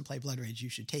Dale's house and play Blood Rage, you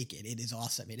should take it. It is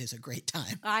awesome. It is a great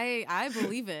time. I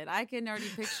believe it. I can already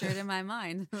picture it in my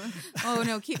mind. Oh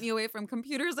no, keep me away from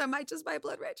computers. I might just buy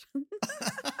Blood Rage.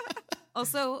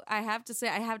 Also, I have to say,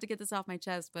 I have to get this off my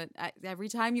chest, but every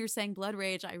time you're saying Blood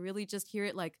Rage, I really just hear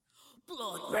it like,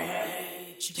 Blood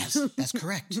Rage. Yes, that's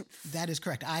correct. That is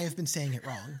correct. I have been saying it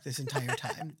wrong this entire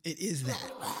time. It is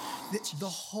that. The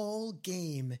whole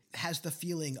game has the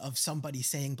feeling of somebody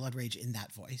saying Blood Rage in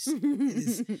that voice. It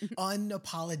is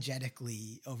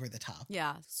unapologetically over the top.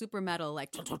 Yeah, super metal,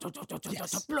 like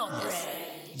yes. Blood Rage.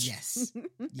 Yes.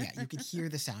 Yeah, you can hear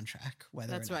the soundtrack,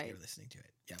 whether That's or not right. you're listening to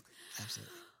it. Yeah,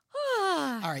 absolutely.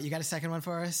 All right, you got a second one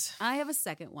for us? I have a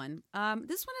second one.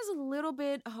 This one is a little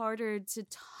bit harder to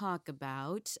talk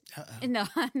about. Uh-oh. No,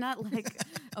 not like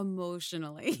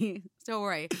emotionally. Don't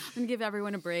worry. I'm going to give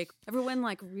everyone a break. Everyone,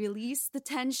 release the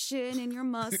tension in your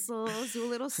muscles. Do a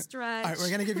little stretch. All right, we're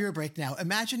going to give you a break now.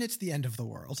 Imagine it's the end of the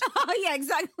world. Oh, yeah,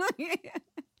 exactly.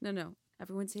 No.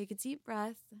 Everyone take a deep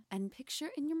breath and picture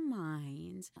in your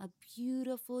mind a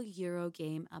beautiful Euro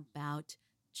game about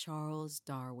Charles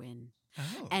Darwin.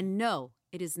 Oh. And no,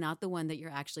 it is not the one that you're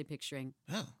actually picturing.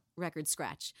 Oh. Record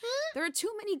scratch. There are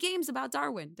too many games about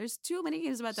Darwin. There's too many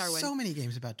games about Darwin. So many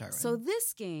games about Darwin. So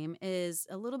this game is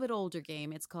a little bit older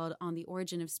game. It's called On the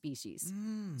Origin of Species.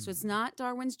 So it's not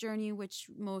Darwin's Journey, which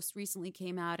most recently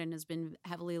came out and has been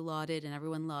heavily lauded and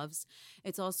everyone loves.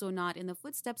 It's also not In the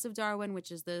Footsteps of Darwin,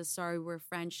 which is the Sorry We're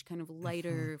French kind of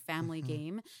lighter family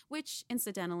game, which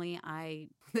incidentally,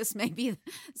 this may be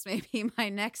my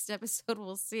next episode.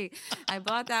 We'll see. I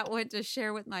bought that one to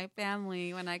share with my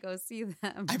family when I go see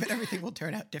them. I bet everything will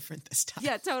turn out different this time.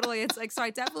 Yeah, totally. It's so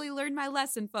I definitely learned my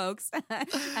lesson, folks.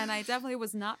 And I definitely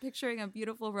was not picturing a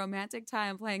beautiful romantic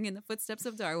time playing In the Footsteps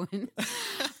of Darwin.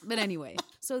 But anyway,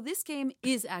 so this game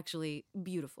is actually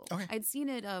beautiful. Okay. I'd seen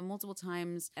it multiple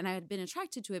times and I had been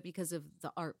attracted to it because of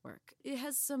the artwork. It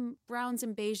has some browns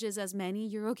and beiges, as many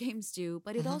Euro games do,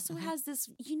 but it also has this,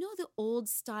 the old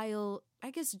style, I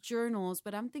guess, journals,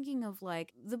 but I'm thinking of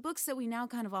the books that we now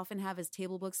kind of often have as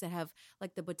table books that have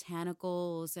the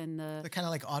botanicals and the kind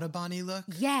of like Audubon-y look?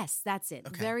 Yes, that's it.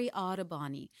 Okay. Very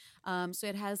Audubon-y. So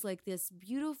it has this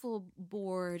beautiful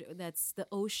board that's the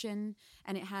ocean,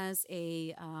 and it has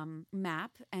a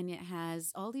map, and it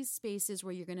has all these spaces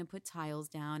where you're going to put tiles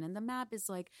down, and the map is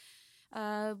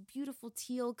a beautiful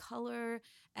teal color,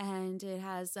 and it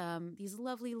has these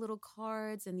lovely little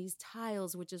cards and these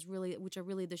tiles, which are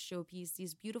really the showpiece.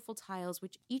 These beautiful tiles,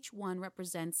 which each one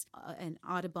represents an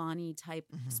Audubon-y type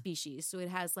species. So it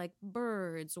has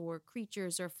birds or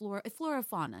creatures or flora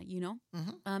fauna,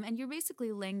 and you're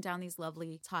basically laying down these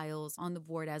lovely tiles on the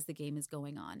board as the game is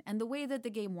going on. And the way that the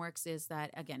game works is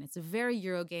that, again, it's a very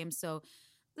Euro game, so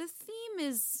the theme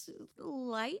is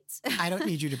light. I don't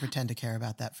need you to pretend to care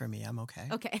about that for me. I'm okay.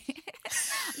 Okay.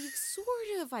 Sort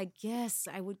of, I guess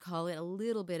I would call it a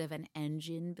little bit of an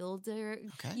engine builder.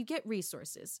 Okay. You get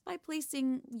resources by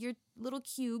placing your little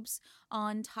cubes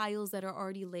on tiles that are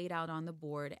already laid out on the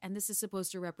board. And this is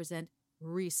supposed to represent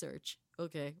research.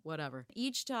 Okay, whatever.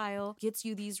 Each tile gets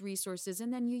you these resources,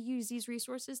 and then you use these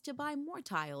resources to buy more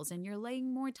tiles, and you're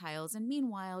laying more tiles. And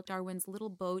meanwhile, Darwin's little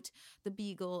boat, the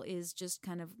Beagle, is just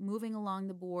kind of moving along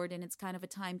the board, and it's kind of a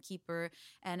timekeeper.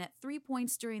 And at 3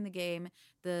 points during the game,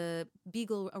 the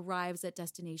Beagle arrives at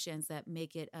destinations that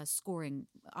make it a scoring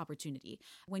opportunity.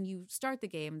 When you start the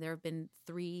game, there have been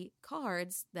 3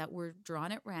 cards that were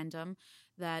drawn at random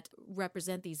that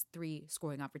represent these 3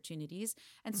 scoring opportunities.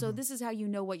 And so this is how you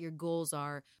know what your goals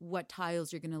are, what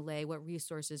tiles you're going to lay, what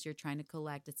resources you're trying to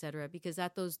collect, etc. Because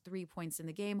at those 3 points in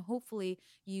the game, hopefully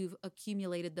you've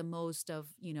accumulated the most of,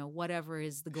 whatever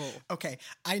is the goal. Okay.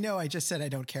 I know I just said I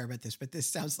don't care about this, but this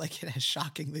sounds like it has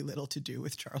shockingly little to do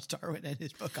with Charles Darwin and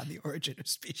his book on the origin of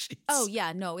species. Oh,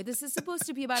 yeah. No, this is supposed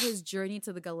to be about his journey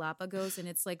to the Galapagos, and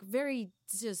it's like very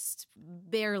just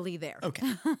barely there.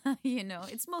 Okay.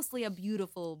 It's mostly a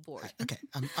beautiful board. Okay.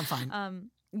 I'm fine.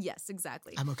 Yes,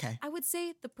 exactly. I'm okay. I would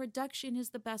say the production is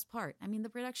the best part. I mean, the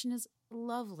production is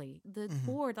lovely. The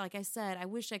board, like I said, I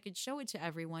wish I could show it to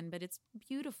everyone, but it's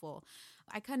beautiful.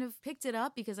 I kind of picked it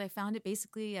up because I found it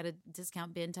basically at a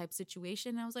discount bin type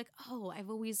situation. And I was like, oh, I've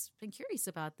always been curious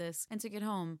about this, and took it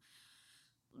home.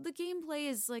 The gameplay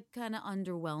is like kind of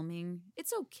underwhelming.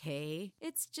 It's okay.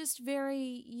 It's just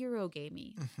very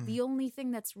Eurogamey. The only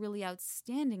thing that's really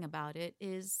outstanding about it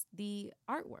is the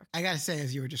artwork. I gotta say,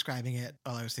 as you were describing it,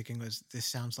 all I was thinking was, this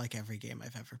sounds like every game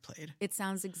I've ever played. It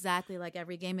sounds exactly like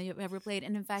every game you've ever played.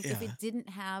 And in fact, if it didn't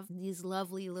have these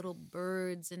lovely little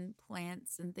birds and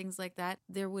plants and things like that,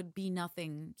 there would be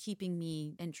nothing keeping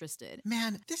me interested.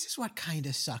 Man, this is what kind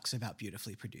of sucks about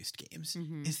beautifully produced games,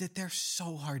 is that they're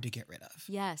so hard to get rid of.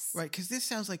 Yes. Right, because this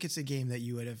sounds like it's a game that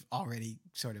you would have already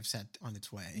sort of set on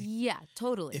its way. Yeah,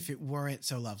 totally. If it weren't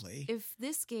so lovely. If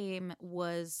this game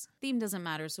was, theme doesn't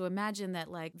matter. So imagine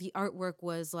that like the artwork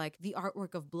was like the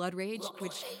artwork of Blood Rage,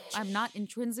 which I'm not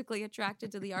intrinsically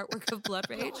attracted to the artwork of Blood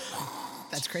Rage.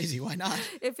 That's crazy. Why not?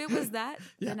 If it was that,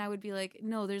 then I would be like,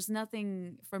 no, there's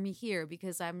nothing for me here,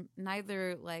 because I'm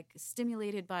neither like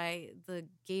stimulated by the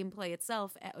gameplay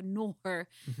itself nor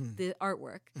the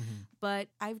artwork. But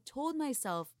I've told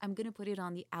myself I'm going to put it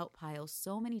on the out pile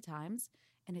so many times,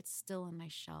 and it's still on my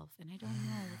shelf, and I don't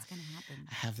know what's going to happen.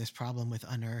 I have this problem with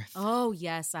Unearth. Oh,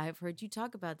 yes. I've heard you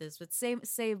talk about this, but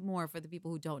say more for the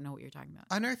people who don't know what you're talking about.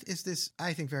 Unearth is this,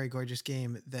 I think, very gorgeous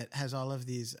game that has all of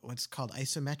these, what's called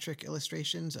isometric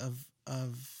illustrations of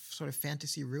sort of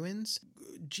fantasy ruins,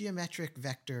 geometric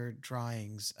vector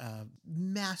drawings,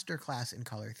 masterclass in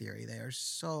color theory. They are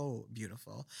so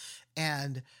beautiful.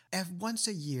 And once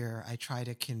a year, I try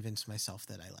to convince myself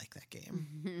that I like that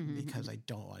game because I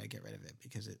don't want to get rid of it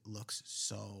because it looks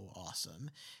so awesome.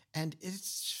 And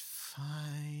it's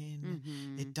fine.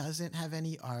 It doesn't have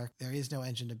any arc. There is no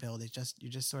engine to build. You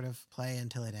just sort of play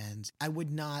until it ends. I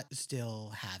would not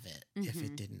still have it if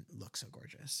it didn't look so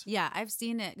gorgeous. Yeah, I've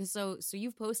seen it. So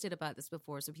you've posted about this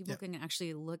before, so people can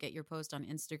actually look at your post on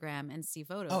Instagram and see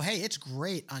photos. Oh, hey, it's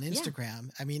great on Instagram.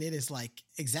 I mean, it is like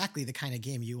exactly the kind of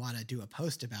game you want to do a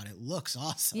post about. It looks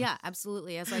awesome. Yeah,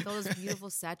 absolutely. It's like all those beautiful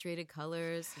saturated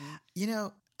colors.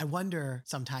 And I wonder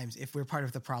sometimes if we're part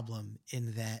of the problem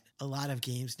in that a lot of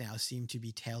games now seem to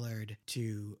be tailored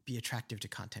to be attractive to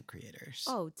content creators.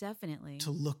 Oh, definitely.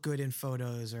 To look good in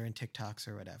photos or in TikToks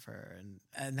or whatever.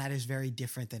 And that is very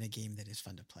different than a game that is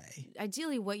fun to play.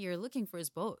 Ideally, what you're looking for is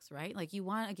both, right? Like you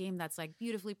want a game that's like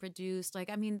beautifully produced.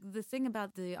 Like, I mean, the thing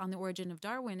about On the Origin of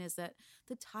Darwin is that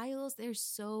the tiles, they're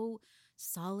so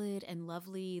solid and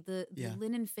lovely. The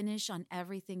linen finish on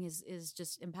everything is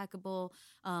just impeccable.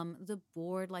 The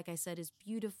board, like I said, is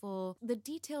beautiful. The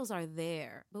details are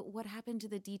there, but what happened to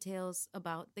the details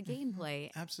about the gameplay?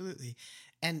 Absolutely.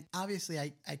 And obviously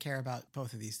I care about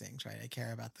both of these things, right? I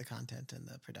care about the content and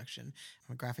the production.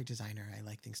 I'm a graphic designer. I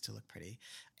like things to look pretty.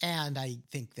 And I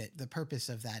think that the purpose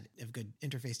of good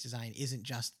interface design isn't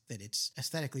just that it's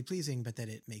aesthetically pleasing, but that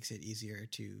it makes it easier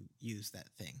to use that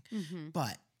thing.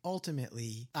 But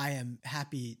ultimately, I am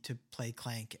happy to play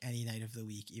Clank any night of the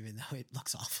week, even though it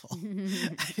looks awful. I mean,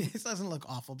 it doesn't look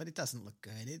awful, but it doesn't look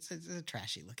good. It's a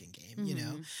trashy looking game, you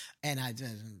know? And I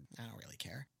don't really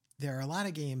care. There are a lot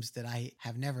of games that I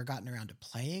have never gotten around to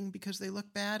playing because they look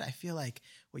bad. I feel like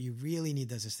what you really need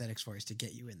those aesthetics for is to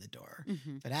get you in the door.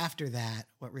 But after that,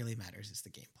 what really matters is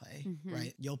the gameplay,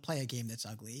 right? You'll play a game that's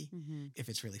ugly if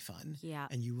it's really fun. Yeah.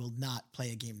 And you will not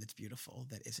play a game that's beautiful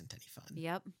that isn't any fun.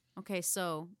 Yep. Okay,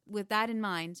 so with that in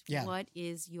mind, what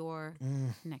is your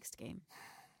next game?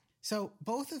 So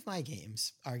both of my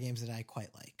games are games that I quite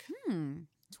like.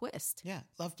 Twist. Yeah,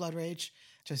 love Blood Rage.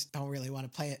 Just don't really want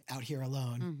to play it out here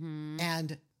alone. Mm-hmm.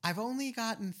 And I've only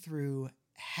gotten through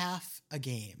half a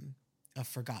game of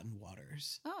Forgotten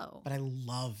Waters. Oh. But I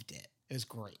loved it. It was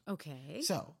great. Okay.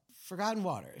 So Forgotten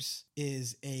Waters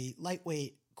is a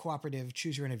lightweight, cooperative,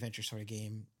 choose-your-own-adventure sort of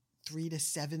game. 3 to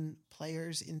 7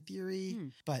 players in theory,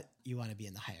 but you want to be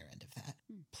in the higher end of that.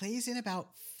 Plays in about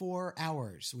 4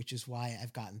 hours, which is why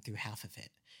I've gotten through half of it.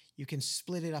 You can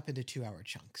split it up into 2-hour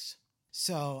chunks.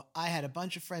 So I had a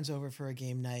bunch of friends over for a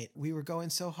game night. We were going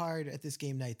so hard at this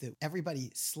game night that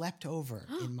everybody slept over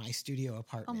in my studio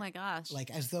apartment. Oh my gosh.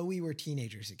 Like as though we were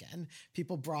teenagers again.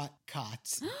 People brought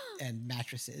cots and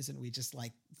mattresses and we just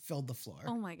like filled the floor.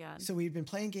 Oh my God. So we'd been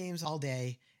playing games all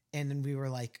day. And then we were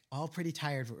like all pretty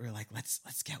tired, but we were like, let's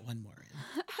get one more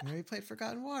in. And then we played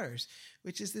Forgotten Waters,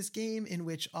 which is this game in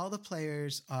which all the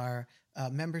players are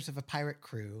members of a pirate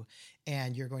crew,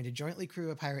 and you're going to jointly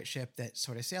crew a pirate ship that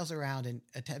sort of sails around and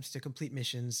attempts to complete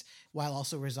missions while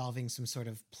also resolving some sort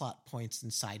of plot points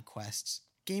and side quests.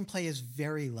 Gameplay is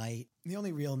very light. The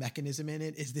only real mechanism in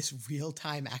it is this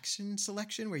real-time action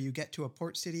selection where you get to a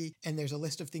port city and there's a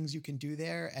list of things you can do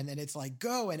there. And then it's like,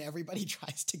 go, and everybody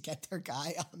tries to get their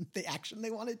guy on the action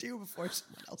they want to do before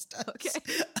someone else does. Okay.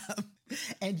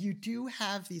 And you do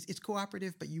have these, it's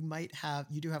cooperative, but you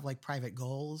do have like private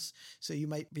goals. So you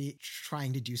might be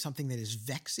trying to do something that is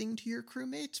vexing to your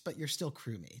crewmates, but you're still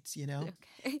crewmates, you know?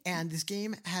 Okay. And this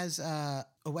game has a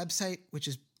website, which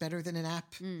is better than an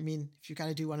app. I mean, if you got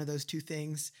to do one of those two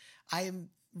things, I am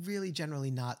really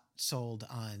generally not sold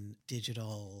on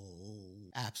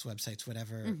digital apps, websites,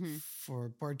 whatever, for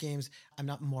board games. I'm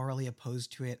not morally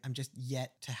opposed to it. I'm just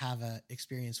yet to have a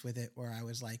experience with it where I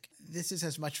was like, this is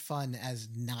as much fun as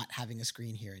not having a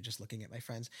screen here and just looking at my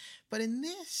friends. But in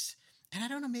this, and I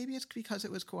don't know, maybe it's because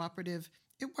it was cooperative,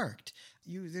 it worked.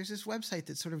 There's this website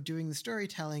that's sort of doing the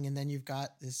storytelling, and then you've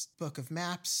got this book of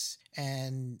maps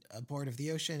and a board of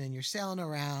the ocean, and you're sailing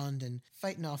around and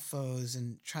fighting off foes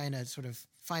and trying to sort of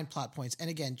find plot points. And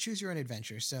again, choose your own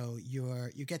adventure. So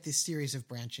you get this series of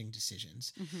branching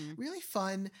decisions. Really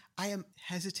fun. I am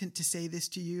hesitant to say this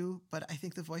to you, but I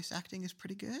think the voice acting is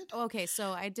pretty good. Okay,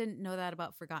 so I didn't know that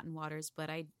about Forgotten Waters, but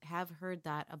I have heard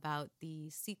that about the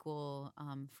sequel,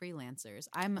 Freelancers.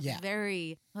 I'm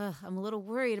I'm a little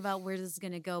worried about where this is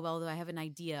going to go, although I have an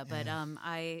idea. But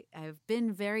I've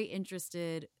been very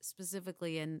interested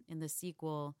specifically in the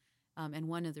sequel. And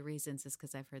one of the reasons is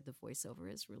because I've heard the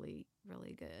voiceover is really,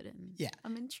 really good. And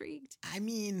I'm intrigued. I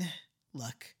mean,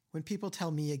 look, when people tell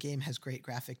me a game has great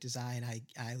graphic design,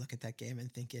 I look at that game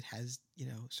and think it has,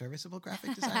 serviceable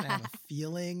graphic design. I have a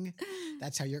feeling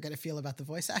that's how you're going to feel about the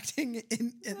voice acting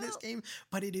in this game.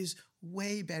 But it is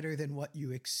way better than what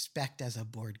you expect as a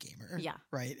board gamer. Yeah.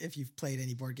 Right? If you've played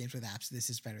any board games with apps, this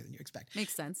is better than you expect.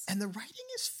 Makes sense. And the writing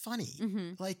is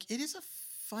funny. Like, it is a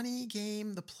funny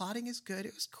game. The plotting is good.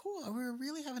 It was cool. We were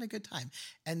really having a good time.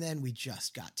 And then we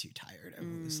just got too tired.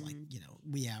 It was like,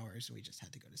 wee hours, and we just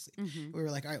had to go to sleep. We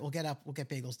were like, all right, we'll get up. We'll get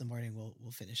bagels in the morning.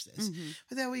 We'll finish this.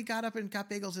 But then we got up and got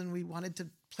bagels, and we wanted to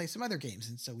play some other games.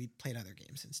 And so we played other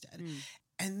games instead.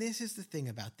 And this is the thing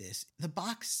about this. The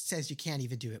box says you can't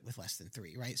even do it with less than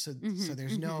 3, right? So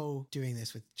there's no doing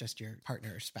this with just your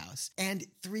partner or spouse. And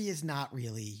 3 is not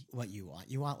really what you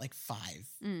want. You want like 5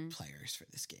 players for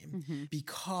this game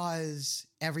because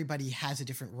everybody has a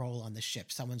different role on the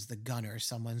ship. Someone's the gunner,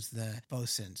 someone's the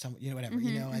bosun, whatever,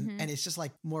 and it's just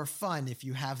like more fun if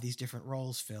you have these different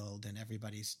roles filled and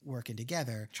everybody's working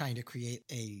together, trying to create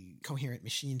a coherent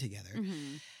machine together.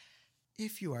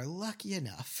 If you are lucky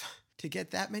enough to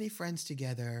get that many friends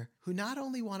together who not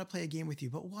only want to play a game with you,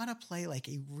 but want to play like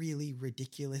a really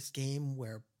ridiculous game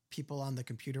where people on the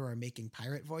computer are making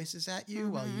pirate voices at you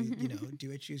while you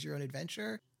do a choose your own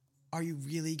adventure. Are you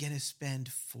really going to spend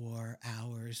 4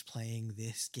 hours playing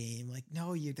this game? Like,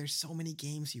 no, there's so many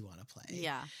games you want to play.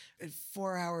 Yeah.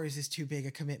 4 hours is too big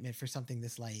a commitment for something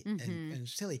this light and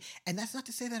silly. And that's not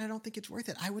to say that I don't think it's worth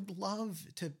it. I would love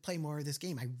to play more of this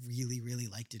game. I really, really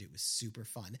liked it. It was super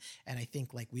fun. And I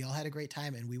think like we all had a great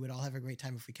time, and we would all have a great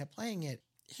time if we kept playing it.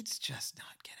 It's just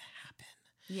not going to happen.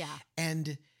 Yeah.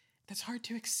 And that's hard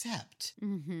to accept.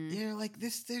 Like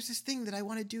there's this thing that I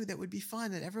want to do that would be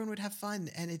fun, that everyone would have fun,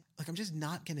 and I'm just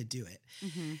not going to do it.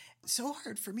 It's so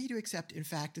hard for me to accept, in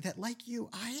fact, that like you,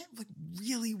 I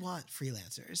really want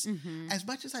Freelancers. As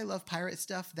much as I love pirate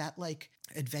stuff, that like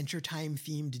Adventure Time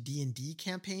themed D&D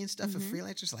campaign stuff of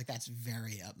Freelancers, like that's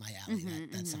very up my alley.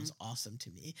 That sounds awesome to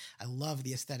me. I love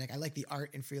the aesthetic. I like the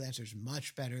art in Freelancers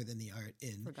much better than the art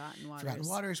in Forgotten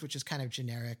Waters, which is kind of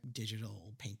generic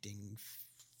digital painting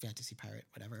fantasy pirate,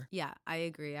 whatever. Yeah, I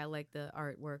agree. I like the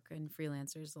artwork and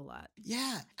freelancers a lot.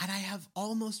 Yeah. And I have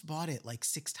almost bought it like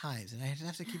 6 times. And I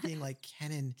have to keep being like,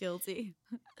 Kenan, Guilty.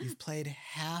 you've played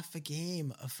half a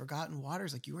game of Forgotten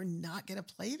Waters. Like, you are not going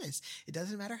to play this. It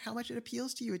doesn't matter how much it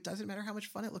appeals to you. It doesn't matter how much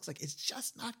fun it looks like. It's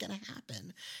just not going to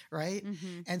happen. Right.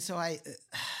 Mm-hmm. And so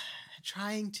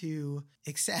trying to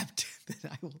accept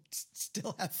that I will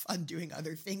still have fun doing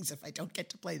other things if I don't get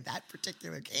to play that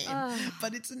particular game.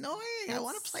 But it's annoying. I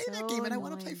want to play that game and I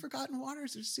want to play Forgotten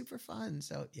Waters. They're super fun.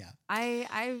 So yeah.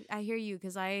 I hear you,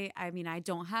 because I mean, I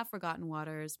don't have Forgotten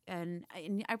Waters, and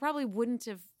I probably wouldn't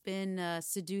have been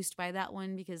seduced by that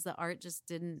one because the art just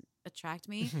didn't attract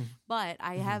me. But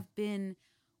I have been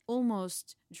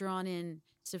almost drawn in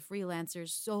to freelancers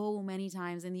so many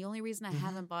times, and the only reason I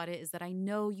haven't bought it is that I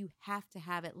know you have to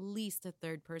have at least a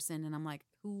third person, and I'm like,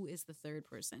 who is the third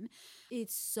person?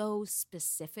 It's so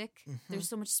specific. There's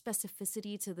so much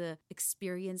specificity to the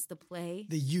experience, the play,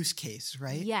 the use case,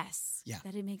 right? Yes. Yeah.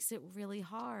 That it makes it really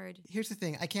hard. Here's the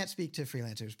thing. I can't speak to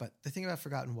freelancers, but the thing about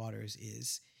Forgotten Waters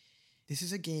is this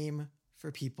is a game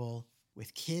for people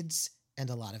with kids and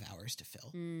a lot of hours to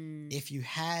fill. If you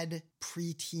had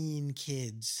preteen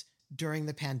kids during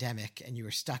the pandemic and you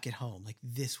were stuck at home, like,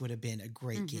 this would have been a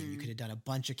great game. You could have done a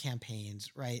bunch of campaigns,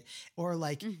 right? Or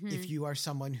like if you are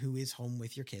someone who is home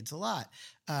with your kids a lot,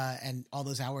 and all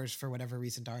those hours for whatever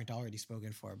reason aren't already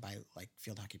spoken for by like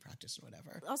field hockey practice or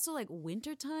whatever. Also, like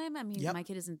wintertime. I mean, my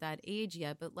kid isn't that age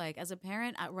yet, but like as a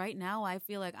parent right now, I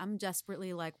feel like I'm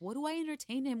desperately like, what do I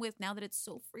entertain him with now that it's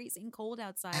so freezing cold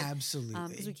outside? Absolutely.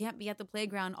 Because we can't be at the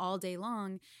playground all day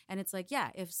long. And it's like,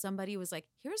 yeah, if somebody was like,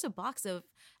 here's a box of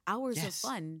hours of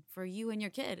fun for you and your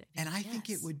kid. And I think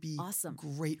it would be awesome.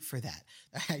 Great for that.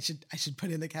 I should put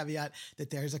in the caveat that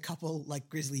there's a couple like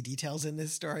grisly details in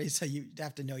this story, so you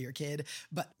have to know your kid,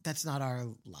 but that's not our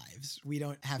lives. We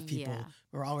don't have people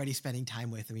we're already spending time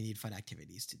with and we need fun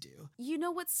activities to do. You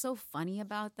know what's so funny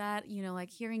about that? You know, like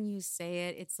hearing you say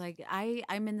it, it's like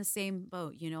I'm in the same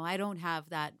boat. You know, I don't have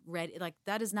that ready. Like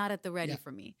that is not at the ready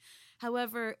for me.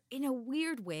 However, in a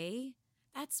weird way,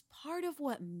 that's part of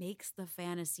what makes the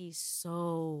fantasy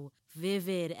so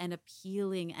vivid and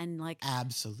appealing and like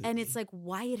absolutely. And it's like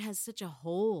why it has such a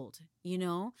hold, you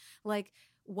know? Like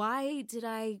why did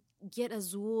I get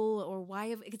Azul, or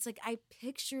why it's like I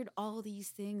pictured all these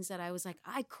things that I was like,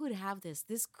 I could have this.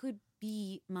 This could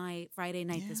be my Friday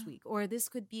night this week, or this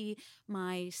could be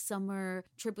my summer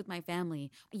trip with my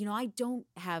family. You know, I don't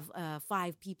have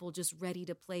 5 people just ready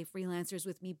to play freelancers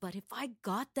with me, but if I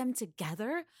got them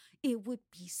together, it would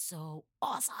be so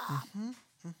awesome.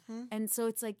 And so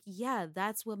it's like, yeah,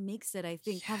 that's what makes it, I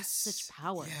think, have such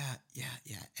power.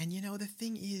 Yeah. And you know, the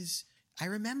thing is, I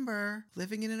remember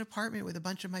living in an apartment with a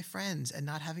bunch of my friends and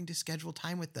not having to schedule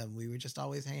time with them. We were just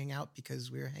always hanging out because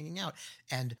we were hanging out.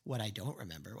 And what I don't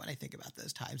remember when I think about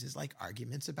those times is like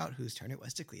arguments about whose turn it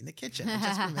was to clean the kitchen. I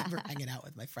just remember hanging out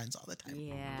with my friends all the time.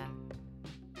 Yeah.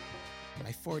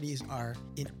 My 40s are,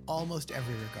 in almost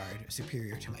every regard,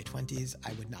 superior to my 20s.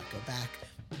 I would not go back,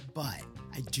 but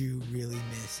I do really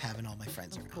miss having all my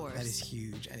friends around. Course. That is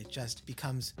huge, and it just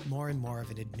becomes more and more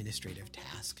of an administrative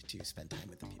task to spend time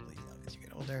with the people you love as you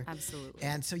get older. Absolutely.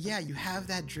 And so, yeah, you have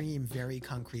that dream very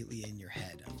concretely in your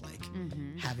head of like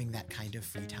having that kind of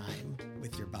free time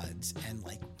with your buds, and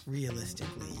like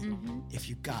realistically, if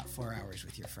you got 4 hours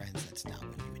with your friends, that's not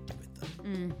what you would do with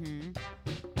them.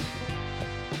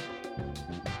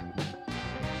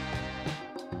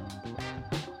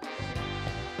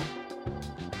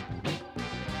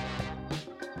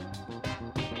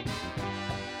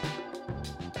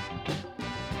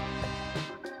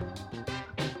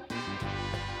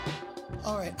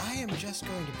 All right, I am just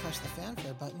going to press the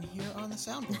fanfare button here on the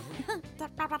soundboard.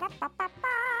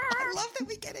 I love that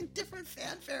we get a different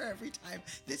fanfare every time.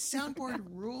 This soundboard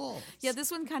rules. Yeah,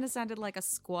 this one kind of sounded like a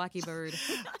squawky bird.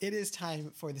 It is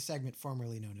time for the segment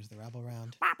formerly known as the Rabble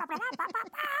Round.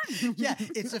 Yeah,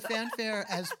 it's a fanfare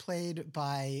as played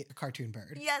by a cartoon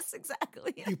bird. Yes,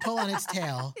 exactly. You pull on its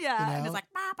tail. Yeah, you know? and it's like...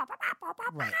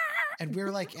 Right. And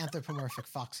we're like anthropomorphic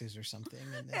foxes or something.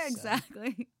 In this,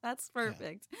 exactly. That's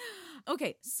perfect. Yeah.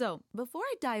 Okay, so before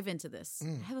I dive into this,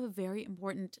 I have a very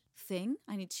important thing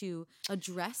I need to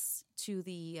address to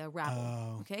the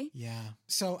rabble. Okay? Yeah.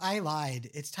 So I lied.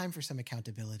 It's time for some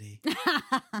accountability.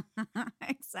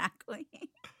 Exactly.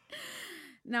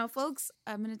 Now, folks,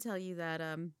 I'm going to tell you that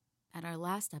at our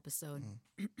last episode,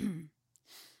 I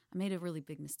made a really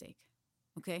big mistake.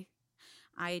 Okay?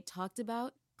 I talked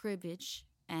about cribbage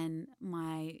and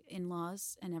my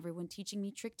in-laws and everyone teaching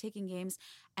me trick-taking games,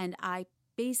 and I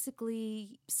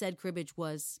basically said cribbage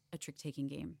was a trick-taking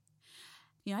game.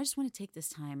 You know, I just want to take this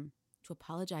time to to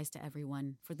apologize to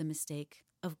everyone for the mistake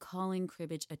of calling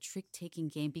cribbage a trick-taking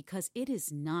game, because it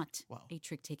is not a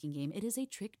trick-taking game. It is a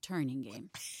trick-turning game.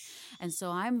 And so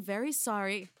I'm very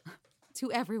sorry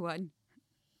to everyone.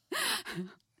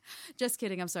 Just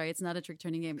kidding. I'm sorry. It's not a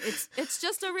trick-turning game. It's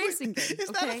just a racing game. Is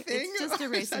that a thing? It's just a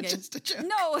racing game. Just a joke?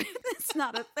 No, it's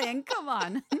not a thing. Come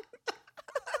on.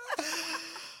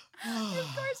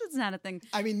 Of course it's not a thing.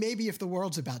 I mean, maybe if the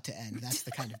world's about to end, that's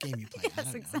the kind of game you play. Yes, I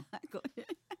don't exactly.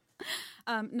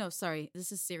 No, sorry.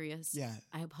 This is serious. Yeah.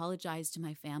 I apologize to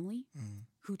my family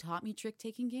who taught me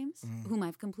trick-taking games, whom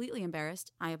I've completely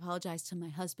embarrassed. I apologize to my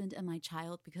husband and my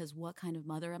child, because what kind of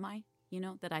mother am I,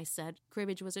 that I said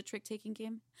cribbage was a trick-taking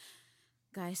game?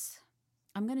 Guys,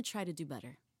 I'm going to try to do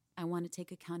better. I want to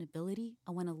take accountability.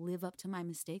 I want to live up to my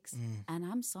mistakes. And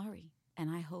I'm sorry.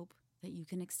 And I hope that you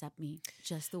can accept me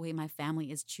just the way my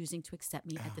family is choosing to accept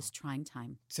me at this trying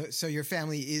time. So your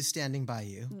family is standing by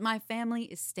you. My family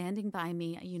is standing by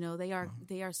me.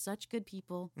 They are such good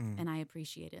people, and I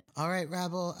appreciate it. All right,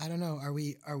 Rabble, I don't know. Are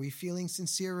we feeling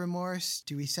sincere remorse?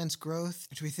 Do we sense growth?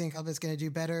 Do we think Alba's going to do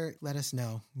better? Let us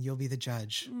know. You'll be the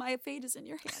judge. My fate is in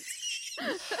your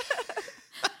hands.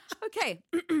 Okay.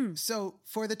 So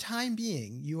for the time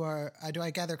being, you are, do I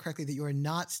gather correctly that you are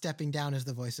not stepping down as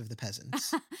the voice of the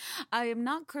peasants? I am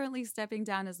not currently stepping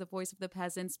down as the voice of the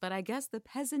peasants, but I guess the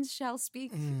peasants shall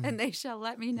speak and they shall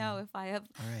let me know if I have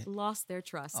lost their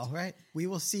trust. All right. We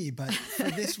will see. But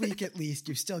for this week, at least,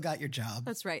 you've still got your job.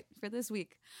 That's right. For this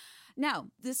week. Now,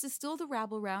 this is still the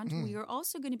Rabble round. We are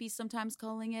also going to be sometimes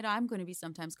calling it, I'm going to be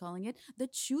sometimes calling it the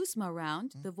Chusma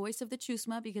round, the voice of the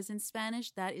Chusma, because in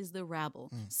Spanish, that is the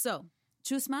Rabble. So,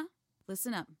 Chusma,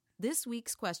 listen up. This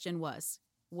week's question was,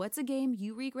 what's a game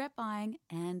you regret buying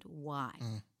and why?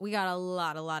 We got a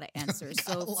lot of answers.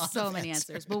 So many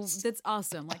answers. But that's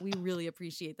awesome. Like, we really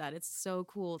appreciate that. It's so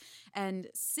cool. And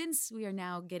since we are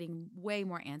now getting way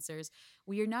more answers,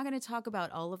 we are not going to talk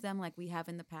about all of them like we have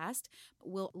in the past.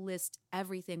 We'll list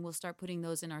everything. We'll start putting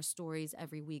those in our stories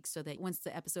every week so that once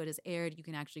the episode is aired, you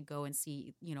can actually go and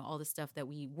see, all the stuff that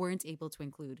we weren't able to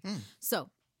include. So,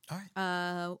 all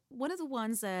right. One of the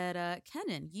ones that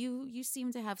Kenan, you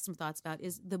seem to have some thoughts about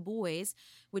is The Boys,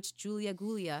 which Julia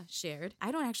Gulia shared.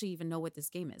 I don't actually even know what this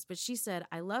game is, but she said,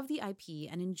 I love the IP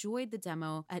and enjoyed the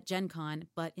demo at Gen Con,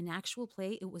 but in actual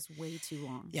play, it was way too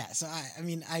long. Yeah, so I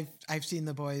mean, I've seen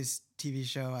The Boys TV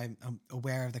show. I'm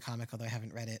aware of the comic, although I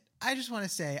haven't read it. I just want to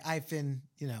say I've been,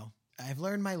 I've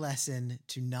learned my lesson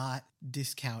to not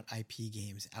discount IP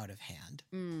games out of hand.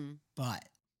 But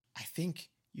I think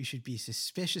you should be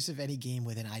suspicious of any game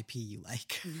with an IP you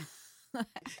like.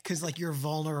 Because you're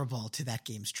vulnerable to that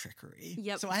game's trickery.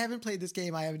 Yep. So I haven't played this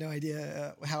game. I have no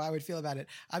idea how I would feel about it.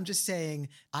 I'm just saying,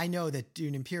 I know that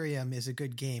Dune Imperium is a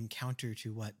good game, counter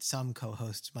to what some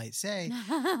co-hosts might say,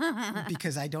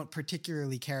 because I don't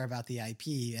particularly care about the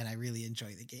IP and I really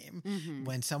enjoy the game.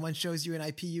 When someone shows you an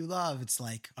IP you love, it's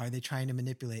like, are they trying to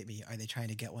manipulate me? Are they trying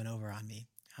to get one over on me?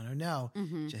 I don't know.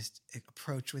 Just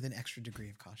approach with an extra degree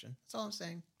of caution. That's all I'm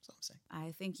saying.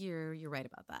 I think you're right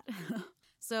about that.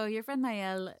 So your friend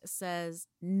Maëlle says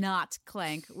not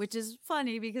Clank, which is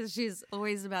funny because she's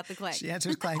always about the Clank. She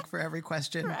answers Clank for every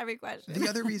question. For every question. The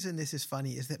other reason this is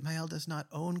funny is that Maëlle does not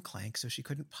own Clank, so she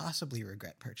couldn't possibly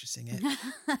regret purchasing it.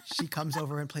 She comes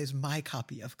over and plays my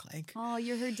copy of Clank. Oh,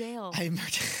 you're her Dale. I'm her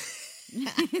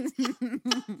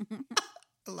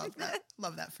I love that.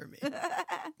 Love that for me.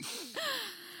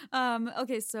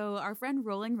 Okay, so our friend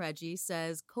Rolling Reggie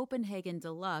says Copenhagen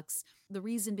Deluxe. The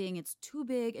reason being it's too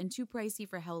big and too pricey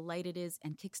for how light it is,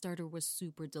 and Kickstarter was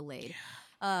super delayed.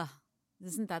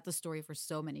 Isn't that the story for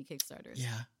so many Kickstarters?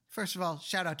 Yeah. First of all,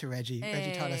 shout out to Reggie. Hey.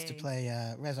 Reggie taught us to play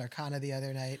Res Arcana the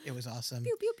other night. It was awesome.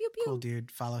 Pew, pew, pew, pew. Cool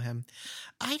dude. Follow him.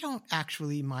 I don't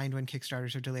actually mind when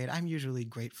Kickstarters are delayed. I'm usually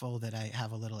grateful that I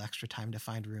have a little extra time to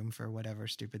find room for whatever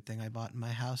stupid thing I bought in my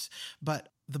house. But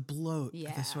the bloat,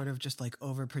 the sort of just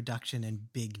overproduction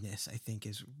and bigness, I think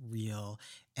is real.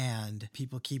 And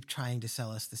people keep trying to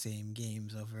sell us the same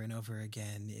games over and over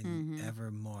again in ever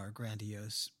more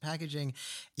grandiose packaging.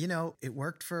 It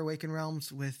worked for Awakened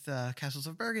Realms with Castles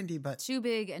of Burgundy, but too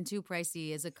big and too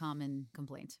pricey is a common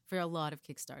complaint for a lot of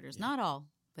Kickstarters. Not all,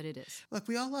 but it is. Look,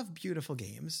 we all love beautiful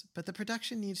games, but the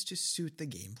production needs to suit the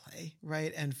gameplay,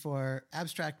 right? And for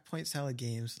abstract point salad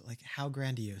games, how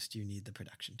grandiose do you need the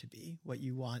production to be? What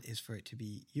you want is for it to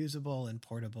be usable and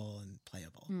portable and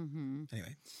playable.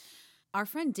 Anyway. Our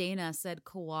friend Dana said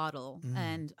Coatl,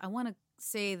 and I want to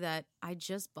say that I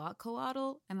just bought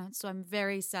Coatl, and so I'm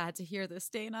very sad to hear this,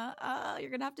 Dana.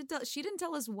 You're gonna have to tell. She didn't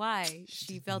tell us why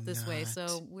she felt this way,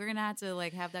 so we're gonna have to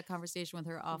like have that conversation with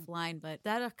her offline. But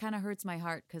that kind of hurts my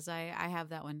heart because I have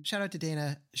that one. Shout out to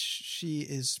Dana. She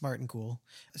is smart and cool.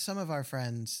 Some of our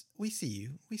friends, we see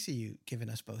you giving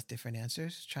us both different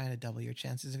answers, trying to double your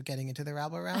chances of getting into the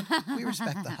rabble round. We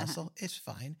respect the hustle. It's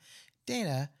fine.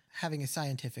 Dana, having a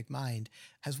scientific mind,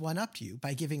 has one-upped you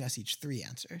by giving us each 3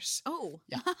 answers. Oh.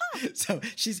 Yeah. So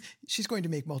she's going to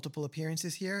make multiple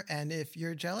appearances here, and if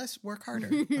you're jealous, work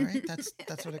harder. All right?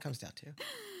 That's what it comes down to.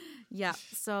 Yeah,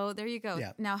 so there you go.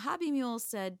 Yeah. Now, Happy Mule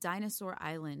said Dinosaur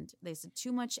Island. They said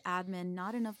too much admin,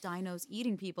 not enough dinos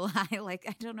eating people. I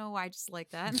don't know why, I just like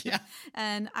that. Yeah.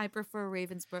 And I prefer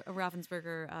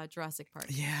Ravensburger Jurassic Park.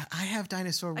 Yeah, I have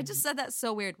dinosaur. I just said that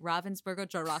so weird. Ravensburger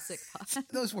Jurassic Park.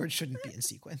 Those words shouldn't be in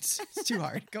sequence. It's too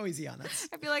hard. Go easy on us.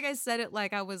 I feel like I said it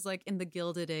like I was like in the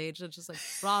Gilded Age. It's just like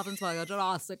Ravensburger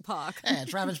Jurassic Park. Hey,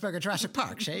 it's Ravensburger Jurassic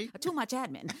Park, Shay. Too much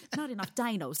admin, not enough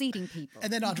dinos eating people.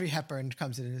 And then Audrey Hepburn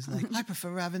comes in and is like, I prefer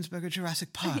Ravensburger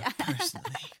Jurassic Park,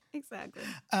 personally. Exactly.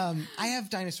 I have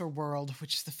Dinosaur World,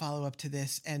 which is the follow-up to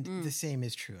this, and the same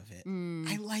is true of it.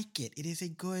 I like it. It is a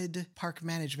good park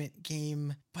management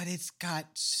game, but it's got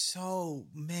so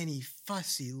many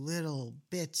fussy little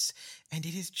bits, and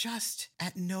it is just,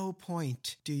 at no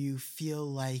point do you feel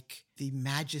like the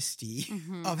majesty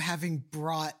of having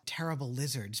brought terrible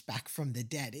lizards back from the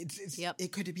dead.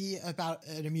 It could be about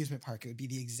an amusement park. It would be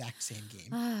the exact same game.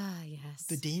 Ah, yes.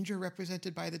 The danger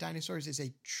represented by the dinosaurs is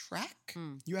a track.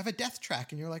 You have a death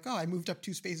track, and you're like, oh, I moved up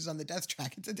 2 spaces on the death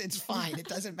track. It's fine. It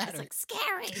doesn't matter. It's like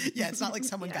scary. Yeah, it's not like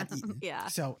someone got eaten. Yeah.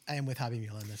 So I am with Hobby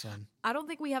Mule on this one. I don't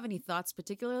think we have any thoughts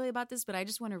particularly about this, but I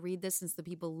just want to read this since the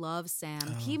people love Sam.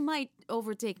 He might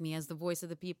overtake me as the voice of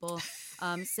the people.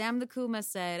 Sam the Kuma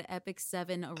said, Epic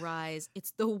 7 Arise.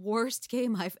 It's the worst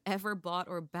game I've ever bought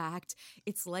or backed.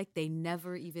 It's like they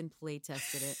never even play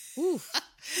tested it. Oof.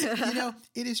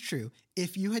 It is true.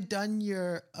 If you had done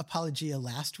your apologia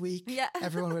last week,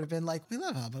 everyone would have been like, we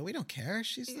love Alba. We don't care.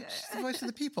 She's the voice of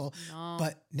the people. No.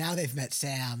 But now they've met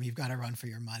Sam. You've got to run for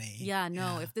your money. Yeah,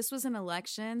 no. If this was an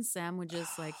election, Sam would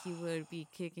just he would be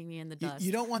kicking me in the dust.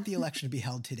 You don't want the election to be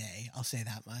held today. I'll say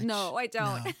that much. No, I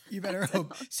don't. No. You better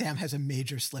hope Sam has a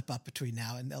major slip up between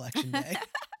now and election day.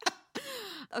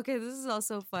 Okay, this is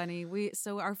also funny.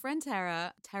 So our friend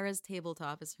Tara's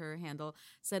tabletop is her handle,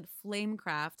 said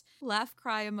Flamecraft, laugh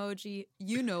cry emoji,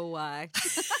 you know why.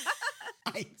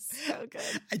 So good.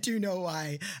 I do know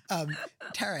why.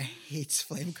 Tara hates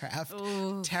Flamecraft.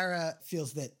 Ooh. Tara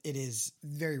feels that it is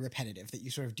very repetitive, that you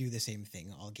sort of do the same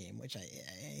thing all game, which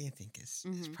I think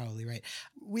is probably right.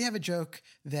 We have a joke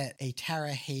that a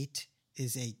Tara hate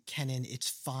is a Kennen, it's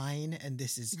fine, and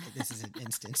this is an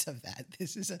instance of that.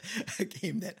 This is a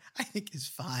game that I think is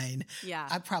fine. Yeah.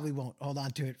 I probably won't hold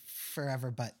on to it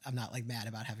forever, but I'm not mad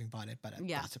about having bought it, but I'm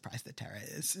not surprised that Tara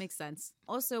is. Makes sense.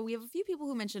 Also, we have a few people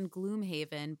who mentioned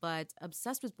Gloomhaven, but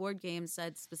Obsessed with Board Games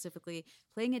said specifically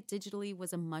playing it digitally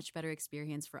was a much better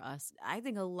experience for us. I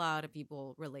think a lot of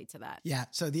people relate to that. Yeah.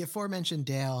 So the aforementioned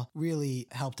Dale really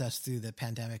helped us through the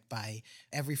pandemic by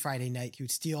every Friday night, he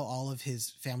would steal all of his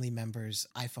family members'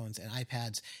 iPhones and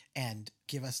iPads and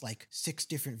give us 6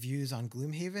 different views on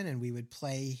Gloomhaven, and we would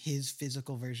play his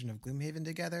physical version of Gloomhaven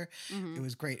together. It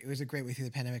was great. It was a great way through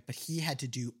the pandemic, but he had to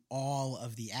do all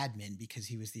of the admin because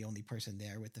he was the only person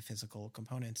there with the physical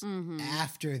components.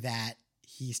 After that,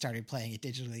 he started playing it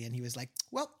digitally, and he was like,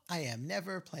 well, I am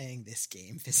never playing this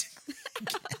game physically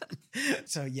again.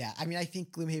 So yeah, I mean, I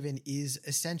think Gloomhaven is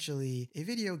essentially a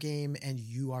video game and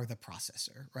you are the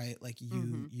processor, right?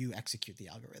 You execute the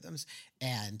algorithms,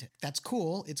 and that's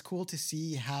cool. It's cool to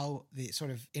see how the sort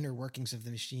of inner workings of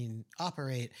the machine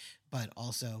operate, but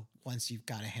also once you've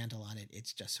got a handle on it,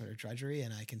 it's just sort of drudgery,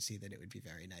 and I can see that it would be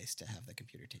very nice to have the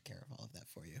computer take care of all of that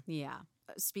for you. Yeah.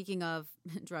 Speaking of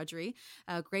drudgery,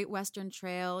 Great Western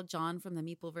Trail, John from the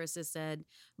Meepleverse said,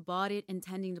 bought it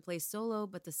intending to play solo,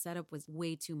 but the setup was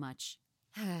way too much.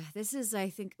 This is, I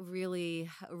think, really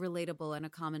relatable and a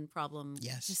common problem.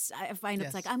 Yes. I find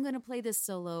it's I'm going to play this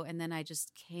solo, and then I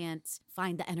just can't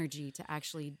find the energy to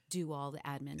actually do all the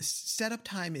admin. Setup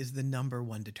time is the number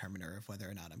one determiner of whether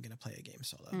or not I'm going to play a game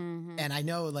solo. And I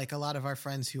know a lot of our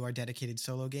friends who are dedicated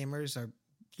solo gamers are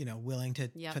willing to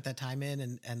put that time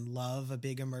in and love a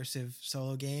big immersive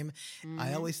solo game.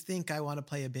 I always think I want to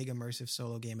play a big immersive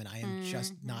solo game, and I am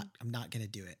just not, I'm not going to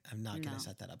do it. I'm not going to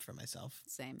set that up for myself.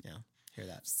 Same. Yeah. Hear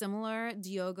that. Similar,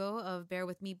 Diogo of Bear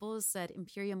With Meeples said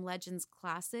Imperium Legends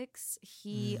Classics.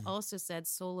 He also said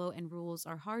solo and rules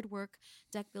are hard work.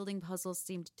 Deck building puzzles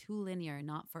seemed too linear,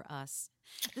 not for us.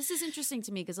 This is interesting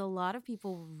to me because a lot of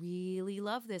people really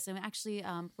love this. And actually,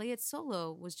 Play It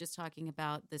Solo was just talking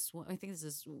about this one. I think this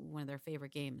is one of their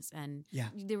favorite games. And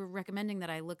they were recommending that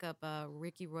I look up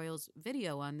Ricky Royale's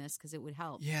video on this because it would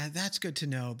help. Yeah, that's good to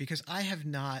know because I have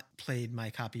not played my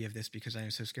copy of this because I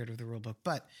am so scared of the rulebook.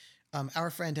 But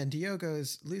our friend and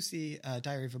Diogo's Lucy,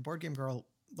 Diary of a Board Game Girl,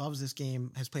 loves this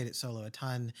game, has played it solo a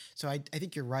ton. So I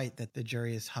think you're right that the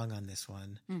jury is hung on this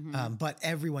one. But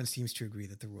everyone seems to agree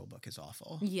that the rulebook is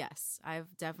awful. Yes,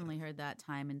 I've definitely heard that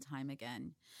time and time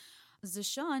again.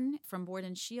 Zishan from Board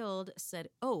and Shield said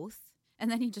Oath,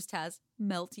 and then he just has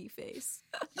melty face.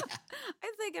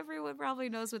 I think everyone probably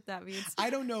knows what that means. I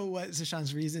don't know what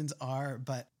Zishan's reasons are,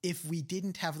 but if we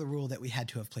didn't have the rule that we had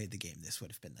to have played the game, this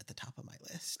would have been at the top of my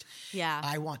list. Yeah.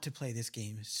 I want to play this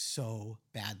game so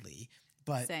badly.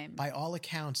 But Same. By all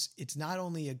accounts, it's not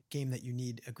only a game that you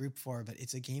need a group for, but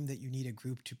it's a game that you need a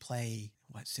group to play,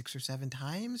 6 or 7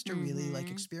 times to really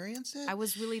experience it? I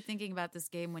was really thinking about this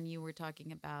game when you were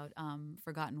talking about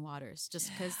Forgotten Waters, just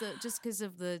because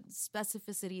of the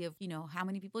specificity of, how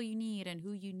many people you need and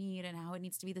who you need and how it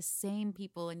needs to be the same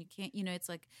people. And you can't, it's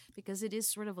like, because it is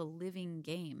sort of a living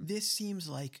game. This seems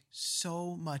like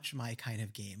so much my kind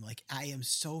of game. Like, I am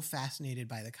so fascinated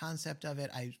by the concept of it.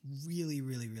 I really,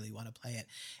 really, really want to play it.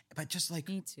 But just like,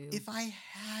 me too. If I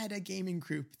had a gaming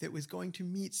group that was going to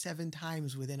meet 7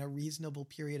 times within a reasonable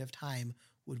period of time,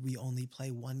 would we only play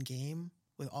one game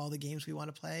with all the games we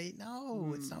want to play?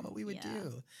 No, it's not what we would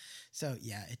do. So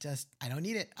I don't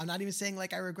need it. I'm not even saying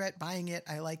like I regret buying it.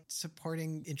 I like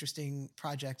supporting interesting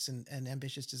projects and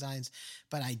ambitious designs,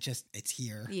 but it's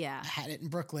here. Yeah. I had it in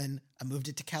Brooklyn. I moved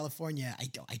it to California.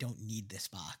 I don't need this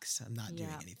box. I'm not doing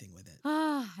anything with it.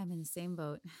 I'm in the same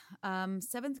boat.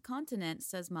 Seventh Continent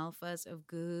says Malphas of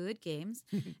Good Games.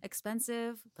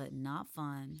 Expensive, but not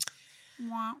fun.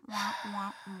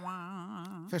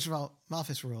 First of all,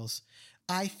 Malphas rules.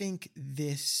 I think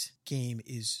this game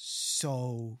is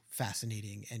so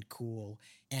fascinating and cool,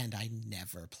 and I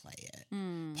never play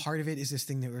it. Part of it is this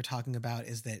thing that we were talking about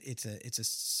is that it's a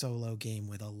solo game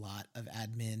with a lot of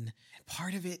admin. And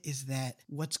part of it is that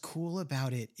what's cool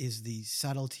about it is the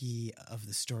subtlety of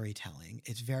the storytelling.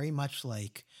 It's very much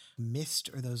like Myst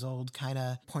or those old kind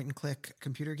of point and click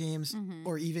computer games,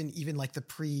 or even like the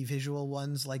pre-visual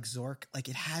ones like Zork. Like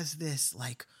it has this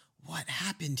like, what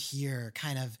happened here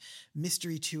kind of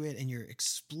mystery to it, and you're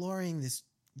exploring this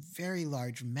very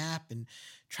large map and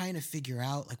trying to figure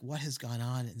out like what has gone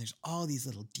on, and there's all these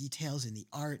little details in the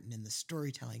art and in the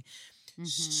storytelling.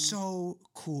 So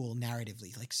cool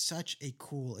narratively, like such a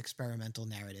cool experimental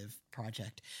narrative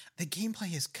project. The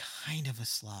gameplay is kind of a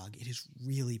slog. It is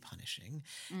really punishing.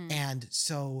 And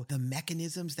so the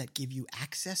mechanisms that give you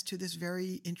access to this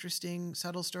very interesting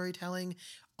subtle storytelling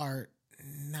are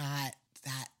not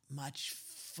that much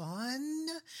fun,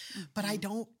 but I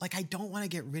don't want to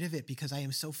get rid of it because I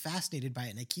am so fascinated by it,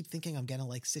 and I keep thinking I'm gonna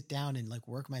like sit down and like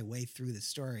work my way through the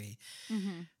story.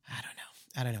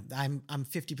 I don't know. I'm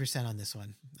 50% on this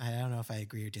one. I don't know if I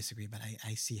agree or disagree, but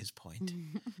I see his point.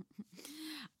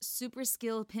 Super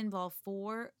Skill Pinball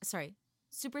 4. Sorry,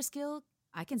 Super Skill.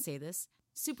 I can say this.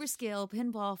 Super Skill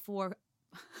Pinball 4.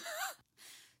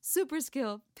 Super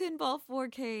Skill Pinball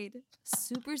 4K.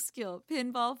 Super Skill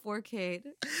Pinball 4K.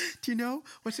 Do you know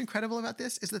what's incredible about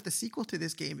this is that the sequel to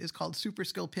this game is called Super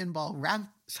Skill Pinball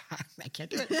I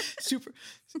can't do it.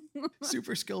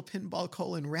 Super Skill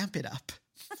Pinball : Ramp It Up.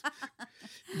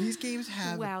 These games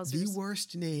have the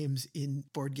worst names in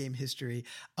board game history.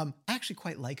 I actually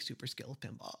quite like Super Skill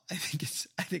Pinball. I think it's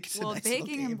a nice little Baking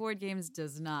game. and Board Games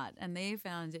does not, and they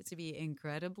found it to be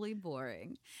incredibly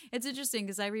boring. It's interesting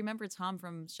because I remember Tom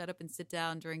from Shut Up and Sit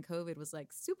Down during COVID was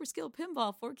like, Super Skill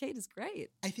Pinball 4K is great.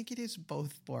 I think it is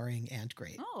both boring and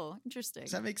great. Oh, interesting.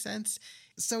 Does that make sense?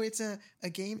 So it's a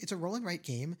game, it's a roll and write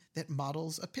game that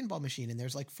models a pinball machine, and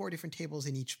there's like 4 different tables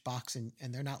in each box, and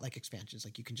they're not like expansions.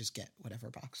 Like you can just get whatever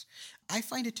box. I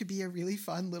find it to be a really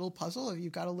fun little puzzle.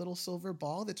 You've got a little silver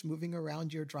ball that's moving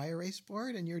around your dry erase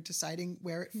board, and you're deciding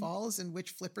where it falls and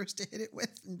which flippers to hit it with,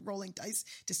 and rolling dice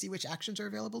to see which actions are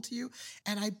available to you.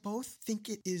 And I both think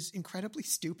it is incredibly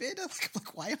stupid.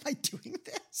 Like, why am I doing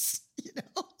this? You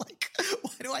know, like,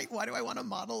 why do I want to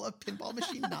model a pinball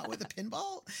machine not with a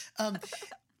pinball?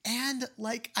 And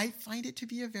like, I find it to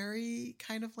be a very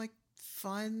kind of like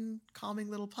fun, calming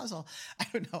little puzzle. I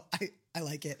don't know. I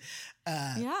like it.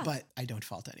 But I don't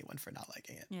fault anyone for not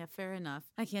liking it. Yeah, fair enough.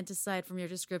 I can't decide from your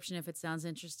description if it sounds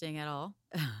interesting at all.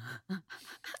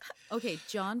 Okay,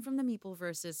 John from the Meeple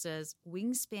Versus says,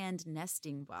 Wingspan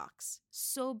nesting box.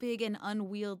 So big and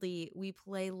unwieldy, we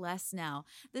play less now.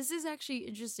 This is actually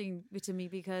interesting to me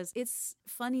because it's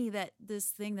funny that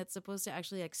this thing that's supposed to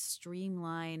actually like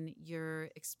streamline your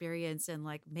experience and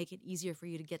like make it easier for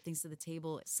you to get things to the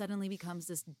table suddenly becomes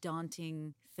this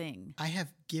daunting thing. I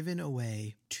have given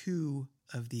away 2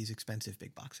 of these expensive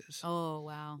big boxes. Oh,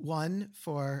 wow. One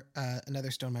for another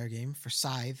Stonemaier game, for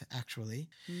Scythe, actually,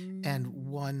 and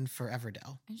one for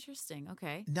Everdell. Interesting.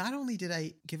 Okay. Not only did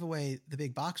I give away the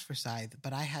big box for Scythe,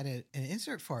 but I had an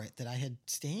insert for it that I had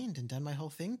stained and done my whole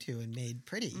thing to and made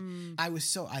pretty. I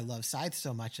love Scythe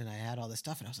so much, and I had all this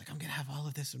stuff, and I was like, I'm going to have all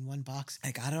of this in one box.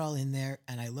 I got it all in there,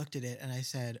 and I looked at it, and I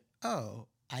said, oh,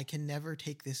 I can never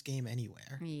take this game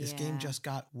anywhere. Yeah. This game just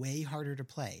got way harder to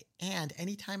play. And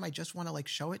anytime I just want to like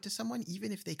show it to someone,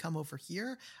 even if they come over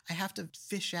here, I have to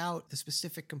fish out the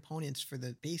specific components for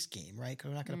the base game, right?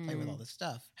 Because we're not going to play with all this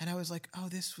stuff. And I was like, oh,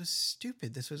 this was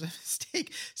stupid. This was a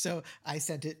mistake. So I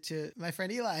sent it to my friend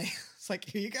Eli. It's like,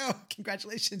 here you go.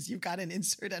 Congratulations. You've got an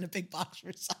insert and a big box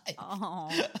for Scythe.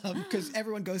 Because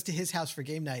everyone goes to his house for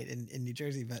game night in New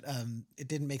Jersey, but it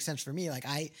didn't make sense for me. Like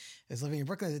I was living in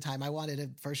Brooklyn at the time. I wanted a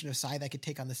version of Scythe I could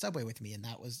take on the subway with me, and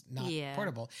that was not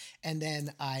portable. And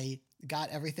then I got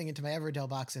everything into my Everdell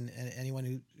box, and anyone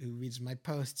who reads my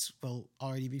posts will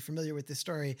already be familiar with this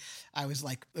story. I was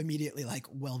like immediately like,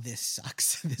 well, this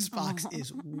sucks. This box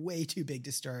is way too big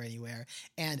to store anywhere.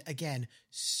 And again,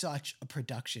 such a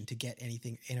production to get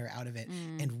anything in or out of it.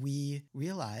 And we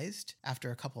realized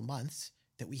after a couple months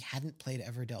that we hadn't played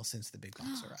Everdell since the big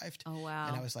box arrived. Oh, wow.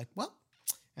 And I was like, well,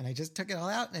 and I just took it all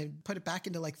out and I put it back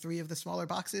into like 3 of the smaller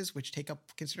boxes, which take up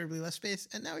considerably less space.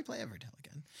 And now we play Everdell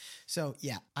again. So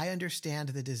yeah, I understand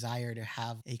the desire to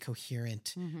have a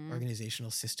coherent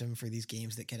organizational system for these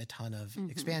games that get a ton of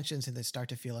expansions and that start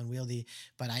to feel unwieldy.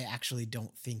 But I actually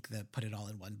don't think the put it all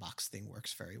in one box thing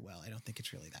works very well. I don't think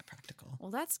it's really that practical.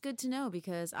 Well, that's good to know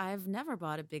because I've never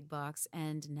bought a big box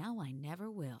and now I never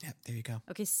will. Yep, there you go.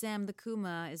 Okay, Sam the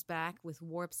Kuma is back with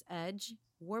Warp's Edge.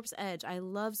 Warp's Edge. I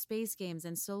love space games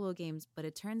and solo games, but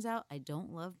it turns out I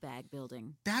don't love bag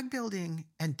building. Bag building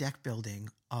and deck building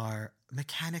are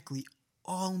mechanically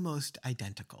almost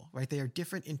identical, right? They are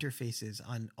different interfaces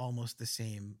on almost the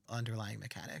same underlying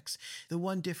mechanics. The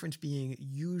one difference being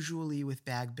usually with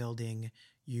bag building,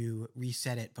 you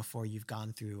reset it before you've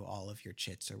gone through all of your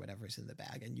chits or whatever's in the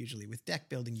bag. And usually with deck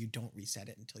building, you don't reset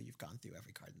it until you've gone through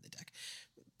every card in the deck.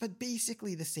 But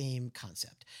basically the same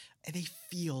concept. They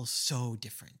feel so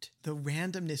different. The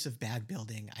randomness of bag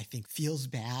building, I think, feels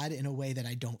bad in a way that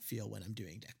I don't feel when I'm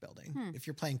doing deck building. If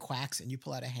you're playing Quacks and you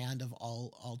pull out a hand of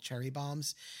all cherry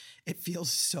bombs, it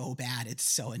feels so bad. It's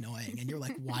so annoying. And you're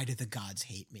like, why do the gods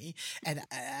hate me? And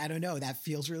I don't know, that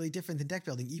feels really different than deck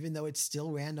building, even though it's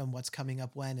still random what's coming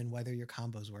up when and whether your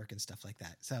combos work and stuff like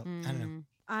that. So I don't know.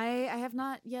 I have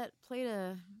not yet played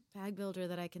a bag builder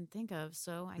that I can think of,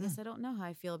 so I guess I don't know how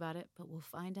I feel about it, but we'll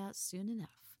find out soon enough.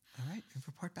 All right, and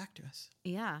report back to us.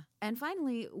 Yeah. And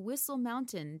finally, Whistle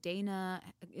Mountain. Dana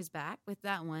is back with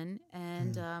that one.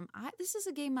 And this is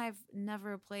a game I've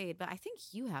never played, but I think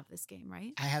you have this game,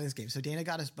 right? I have this game. So Dana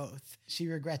got us both. She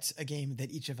regrets a game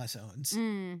that each of us owns.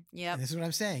 Yep. And this is what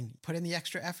I'm saying. Put in the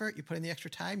extra effort, you put in the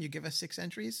extra time, you give us 6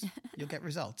 entries, you'll get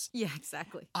results. Yeah,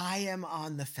 exactly. I am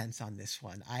on the fence on this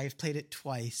one. I've played it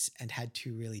twice and had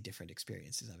 2 really different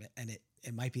experiences of it. And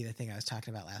it might be the thing I was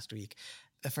talking about last week.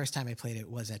 The first time I played it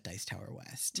was at Dice Tower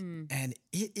West. And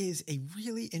it is a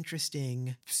really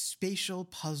interesting spatial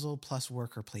puzzle plus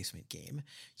worker placement game.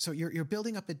 So you're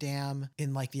building up a dam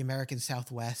in like the American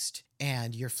Southwest,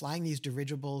 and you're flying these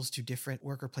dirigibles to different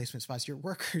worker placement spots. Your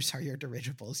workers are your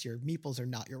dirigibles. Your meeples are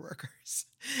not your workers.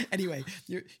 Anyway,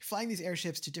 you're flying these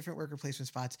airships to different worker placement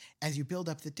spots. As you build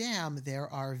up the dam,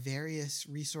 there are various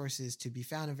resources to be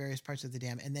found in various parts of the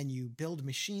dam. And then you build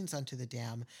machines onto the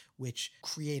dam, which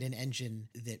create an engine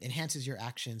that enhances your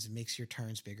actions and makes your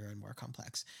turns bigger and more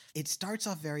complex. It starts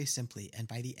off very simply. And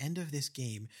by the end of this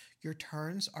game, your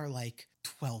turns are like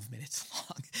 12 minutes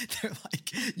long. They're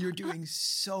like, you're doing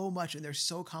so much and they're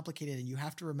so complicated, and you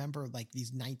have to remember like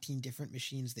these 19 different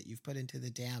machines that you've put into the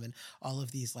dam and all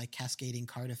of these like cascading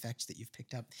card effects that you've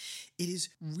picked up. It is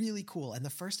really cool. And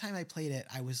the first time I played it,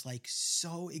 I was like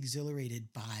so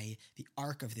exhilarated by the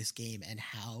arc of this game and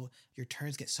how your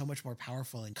turns get so much more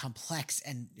powerful and complex,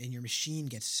 and your machine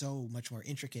gets so much more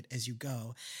intricate as you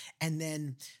go. And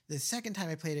then the second time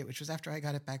I played it, which was after I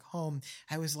got it back home,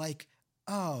 I was like,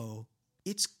 oh,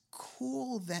 it's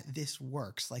cool that this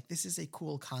works. Like, this is a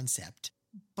cool concept,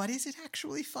 but but is it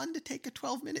actually fun to take a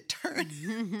 12-minute turn?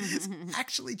 It's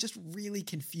actually just really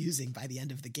confusing by the end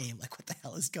of the game. Like, what the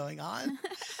hell is going on?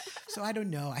 So I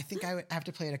don't know. I think I would have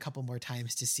to play it a couple more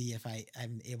times to see if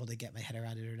I'm able to get my head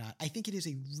around it or not. I think it is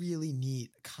a really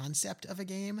neat concept of a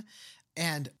game.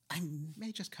 And I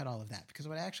may just cut all of that because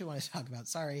what I actually want to talk about,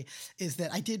 sorry, is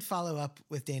that I did follow up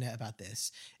with Dana about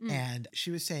this. And she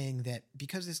was saying that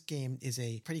because this game is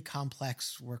a pretty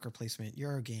complex worker placement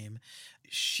Euro game,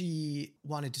 she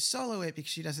wanted to solo it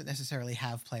because she doesn't necessarily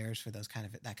have players for that kind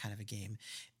of a game.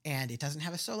 And it doesn't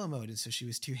have a solo mode, and so she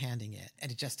was two-handing it.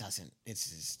 And it just doesn't. It's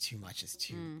just too much.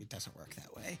 It doesn't work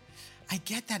that way. I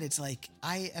get that it's like,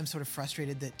 I am sort of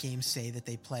frustrated that games say that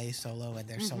they play solo and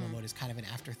their solo mode is kind of an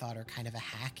afterthought or kind of a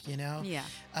hack, you know? Yeah.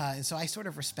 And so I sort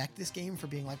of respect this game for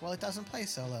being like, well, it doesn't play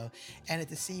solo. And at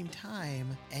the same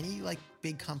time, any like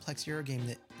big complex Euro game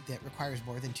that requires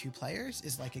more than two players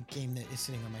is like a game that is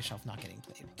sitting on my shelf not getting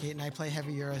played. Kate and I play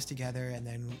heavy Euros together, and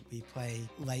then we play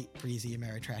light, breezy,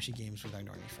 Ameritrashy games with our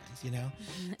normie friends, you know?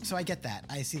 So I get that.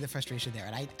 I see the frustration there.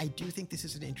 And I do think this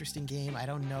is an interesting game. I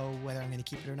don't know whether I'm going to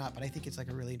keep it or not, but I think it's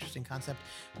like a really interesting concept.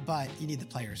 But you need the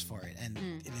players for it, and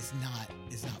it is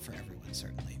not for everyone,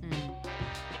 certainly.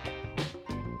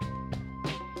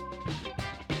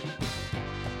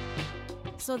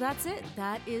 So that's it.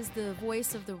 That is the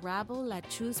voice of the rabble, La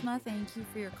Chusma. Thank you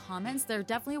for your comments. There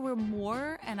definitely were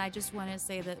more, and I just want to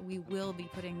say that we will be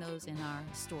putting those in our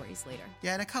stories later.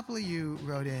 Yeah, and a couple of you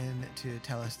wrote in to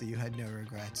tell us that you had no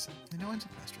regrets. No one's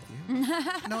impressed with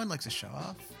you. No one likes a show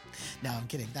off. No, I'm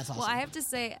kidding. That's awesome. Well, I have to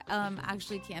say,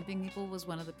 actually, Camping People was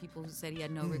one of the people who said he had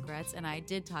no regrets, and I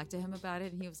did talk to him about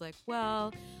it, and he was like,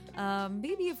 well,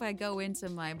 maybe if I go into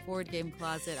my board game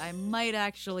closet, I might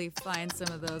actually find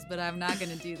some of those, but I'm not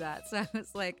going to do that. So I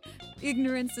was like,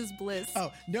 ignorance is bliss.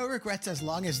 Oh, no regrets as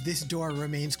long as this door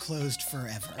remains closed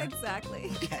forever. Exactly.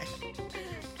 Okay.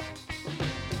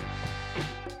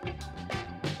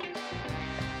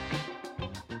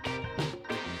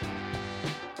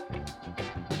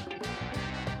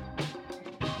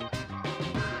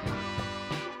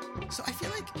 So I feel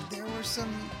like there were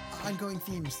some ongoing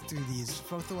themes through these,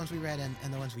 both the ones we read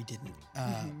and the ones we didn't,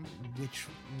 which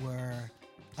were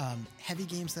heavy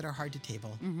games that are hard to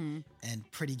table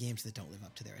and pretty games that don't live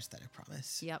up to their aesthetic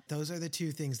promise. Yep. Those are the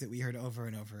two things that we heard over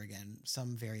and over again,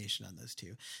 some variation on those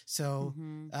two. So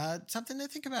something to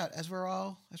think about as we're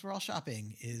all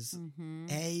shopping is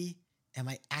am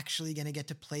I actually going to get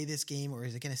to play this game, or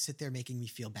is it going to sit there making me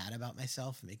feel bad about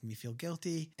myself and making me feel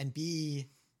guilty? And B,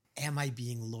 am I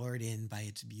being lured in by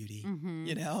its beauty?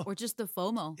 You know? Or just the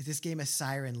FOMO. Is this game a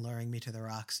siren luring me to the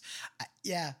rocks?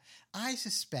 I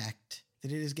suspect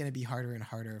that it is going to be harder and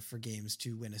harder for games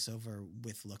to win us over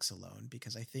with looks alone,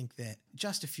 because I think that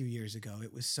just a few years ago,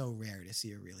 it was so rare to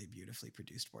see a really beautifully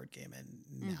produced board game, and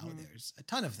now there's a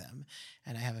ton of them.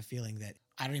 And I have a feeling that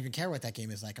I don't even care what that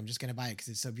game is like. I'm just going to buy it because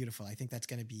it's so beautiful. I think that's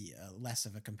going to be less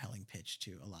of a compelling pitch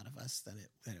to a lot of us than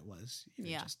it was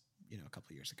just a couple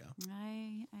of years ago.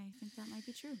 I think that might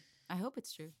be true. I hope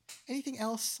it's true. Anything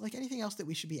else that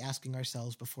we should be asking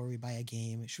ourselves before we buy a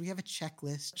game? Should we have a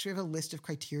checklist? Should we have a list of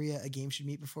criteria a game should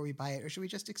meet before we buy it? Or should we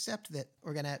just accept that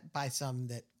we're going to buy some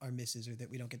that are misses or that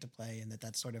we don't get to play, and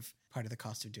that's sort of part of the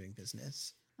cost of doing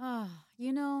business?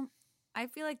 I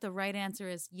feel like the right answer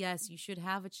is yes, you should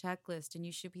have a checklist, and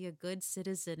you should be a good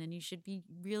citizen, and you should be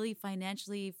really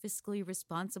financially, fiscally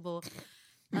responsible.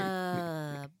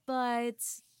 But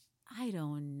I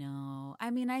don't know.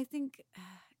 I mean, I think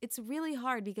it's really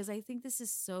hard because I think this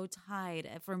is so tied,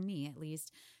 for me at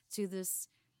least, to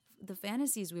the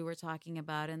fantasies we were talking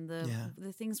about and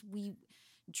the things we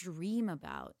dream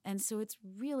about. And so it's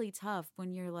really tough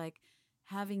when you're like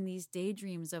having these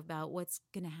daydreams about what's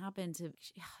going to happen it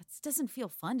doesn't feel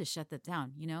fun to shut that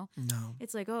down, you know? No.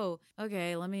 It's like, oh,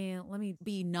 okay, let me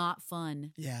be not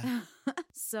fun. Yeah.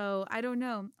 So I don't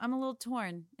know. I'm a little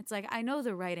torn. It's like, I know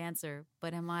the right answer,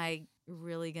 but am I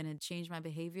really going to change my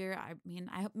behavior? I mean,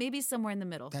 maybe somewhere in the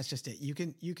middle. That's just it. You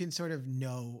can sort of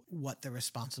know what the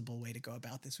responsible way to go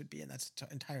about this would be, and that's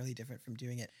entirely different from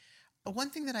doing it.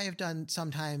 One thing that I have done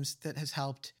sometimes that has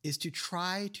helped is to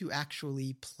try to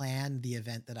actually plan the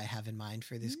event that I have in mind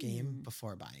for this game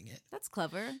before buying it. That's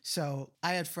clever. So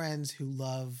I had friends who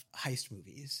love heist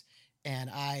movies,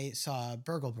 and I saw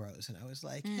Burgle Bros, and I was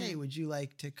like, hey, would you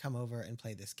like to come over and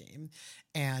play this game?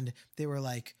 And they were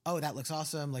like, oh, that looks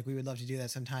awesome. Like, we would love to do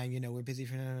that sometime. We're busy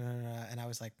for... And I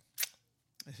was like,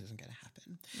 this isn't going to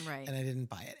happen. Right. And I didn't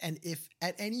buy it. And if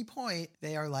at any point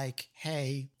they are like,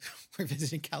 hey, we're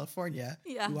visiting California.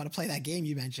 Yeah. We want to play that game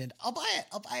you mentioned. I'll buy it.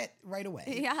 I'll buy it right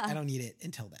away. Yeah. I don't need it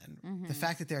until then. The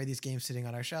fact that there are these games sitting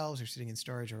on our shelves or sitting in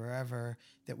storage or wherever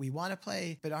that we want to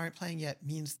play but aren't playing yet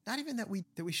means not even that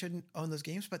we shouldn't own those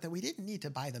games, but that we didn't need to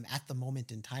buy them at the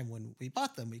moment in time when we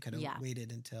bought them. We could have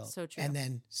waited until. So true. And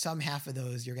then some half of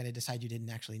those you're going to decide you didn't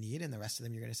actually need, and the rest of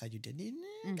them you're going to decide you did need.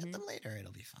 Get them later.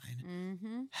 It'll be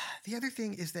fine. The other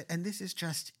thing is that, and this is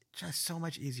just so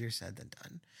much easier said than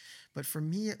done, but for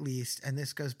me at least, and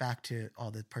this goes back to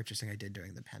all the purchasing I did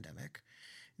during the pandemic,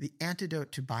 the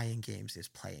antidote to buying games is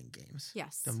playing games.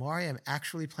 Yes. The more I am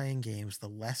actually playing games, the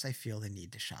less I feel the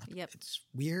need to shop. Yep. It's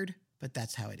weird, but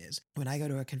that's how it is. When I go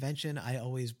to a convention, I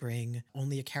always bring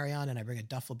only a carry-on, and I bring a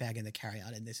duffel bag in the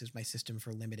carry-on, and this is my system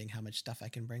for limiting how much stuff I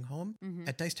can bring home.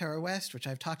 At Dice Tower West, which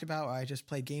I've talked about, where I just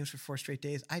played games for 4 straight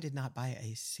days, I did not buy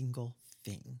a single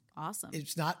thing. Awesome.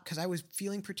 It's not because I was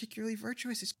feeling particularly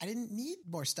virtuous. I didn't need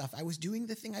more stuff. I was doing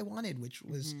the thing I wanted, which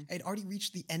was I'd already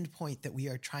reached the end point that we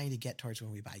are trying to get towards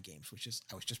when we buy games, which is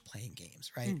I was just playing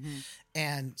games, right?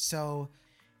 And so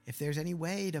if there's any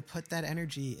way to put that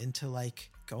energy into like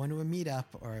going to a meetup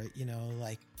or, you know,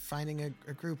 like finding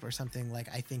a group or something, like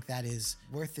I think that is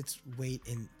worth its weight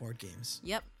in board games.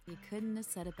 Yep. You couldn't have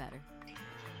said it better.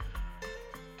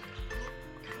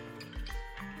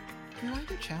 Do you want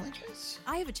to do challenges?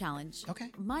 I have a challenge.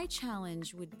 Okay. My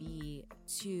challenge would be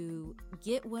to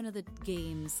get one of the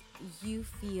games you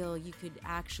feel you could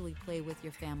actually play with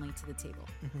your family to the table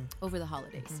over the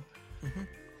holidays.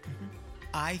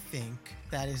 I think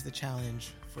that is the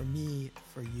challenge for me,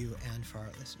 for you, and for our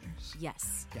listeners.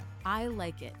 Yes. Yeah. I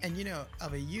like it. And, you know,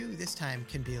 Alba, you this time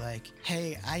can be like,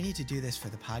 hey, I need to do this for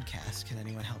the podcast. Can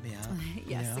anyone help me out? Yes,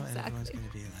 you know? exactly. And everyone's going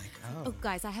to be like, Oh,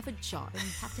 guys, I have a job, and you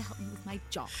have to help me with my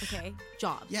job, okay?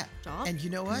 Job. Yeah. Job. And you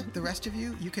know what? The rest of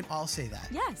you, you can all say that.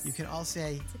 Yes. You can all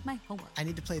say, It's like my homework. I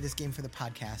need to play this game for the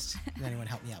podcast. Can anyone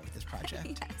help me out with this project?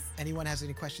 Yes. Anyone has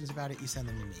any questions about it, you send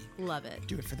them to me. Love it.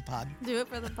 Do it for the pod. Do it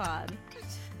for the pod.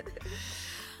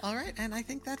 All right, and I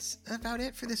think that's about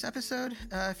it for this episode.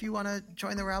 If you want to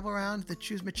join the rabble round, the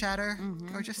Choose My Chatter,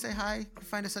 or just say hi,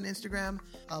 find us on Instagram.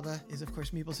 Alba is, of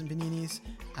course, Meeples and Baninis.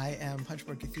 I am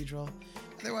Punchboard Cathedral.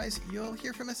 Otherwise, you'll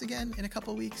hear from us again in a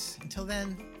couple weeks. Until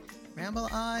then, ramble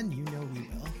on. You know we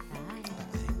will.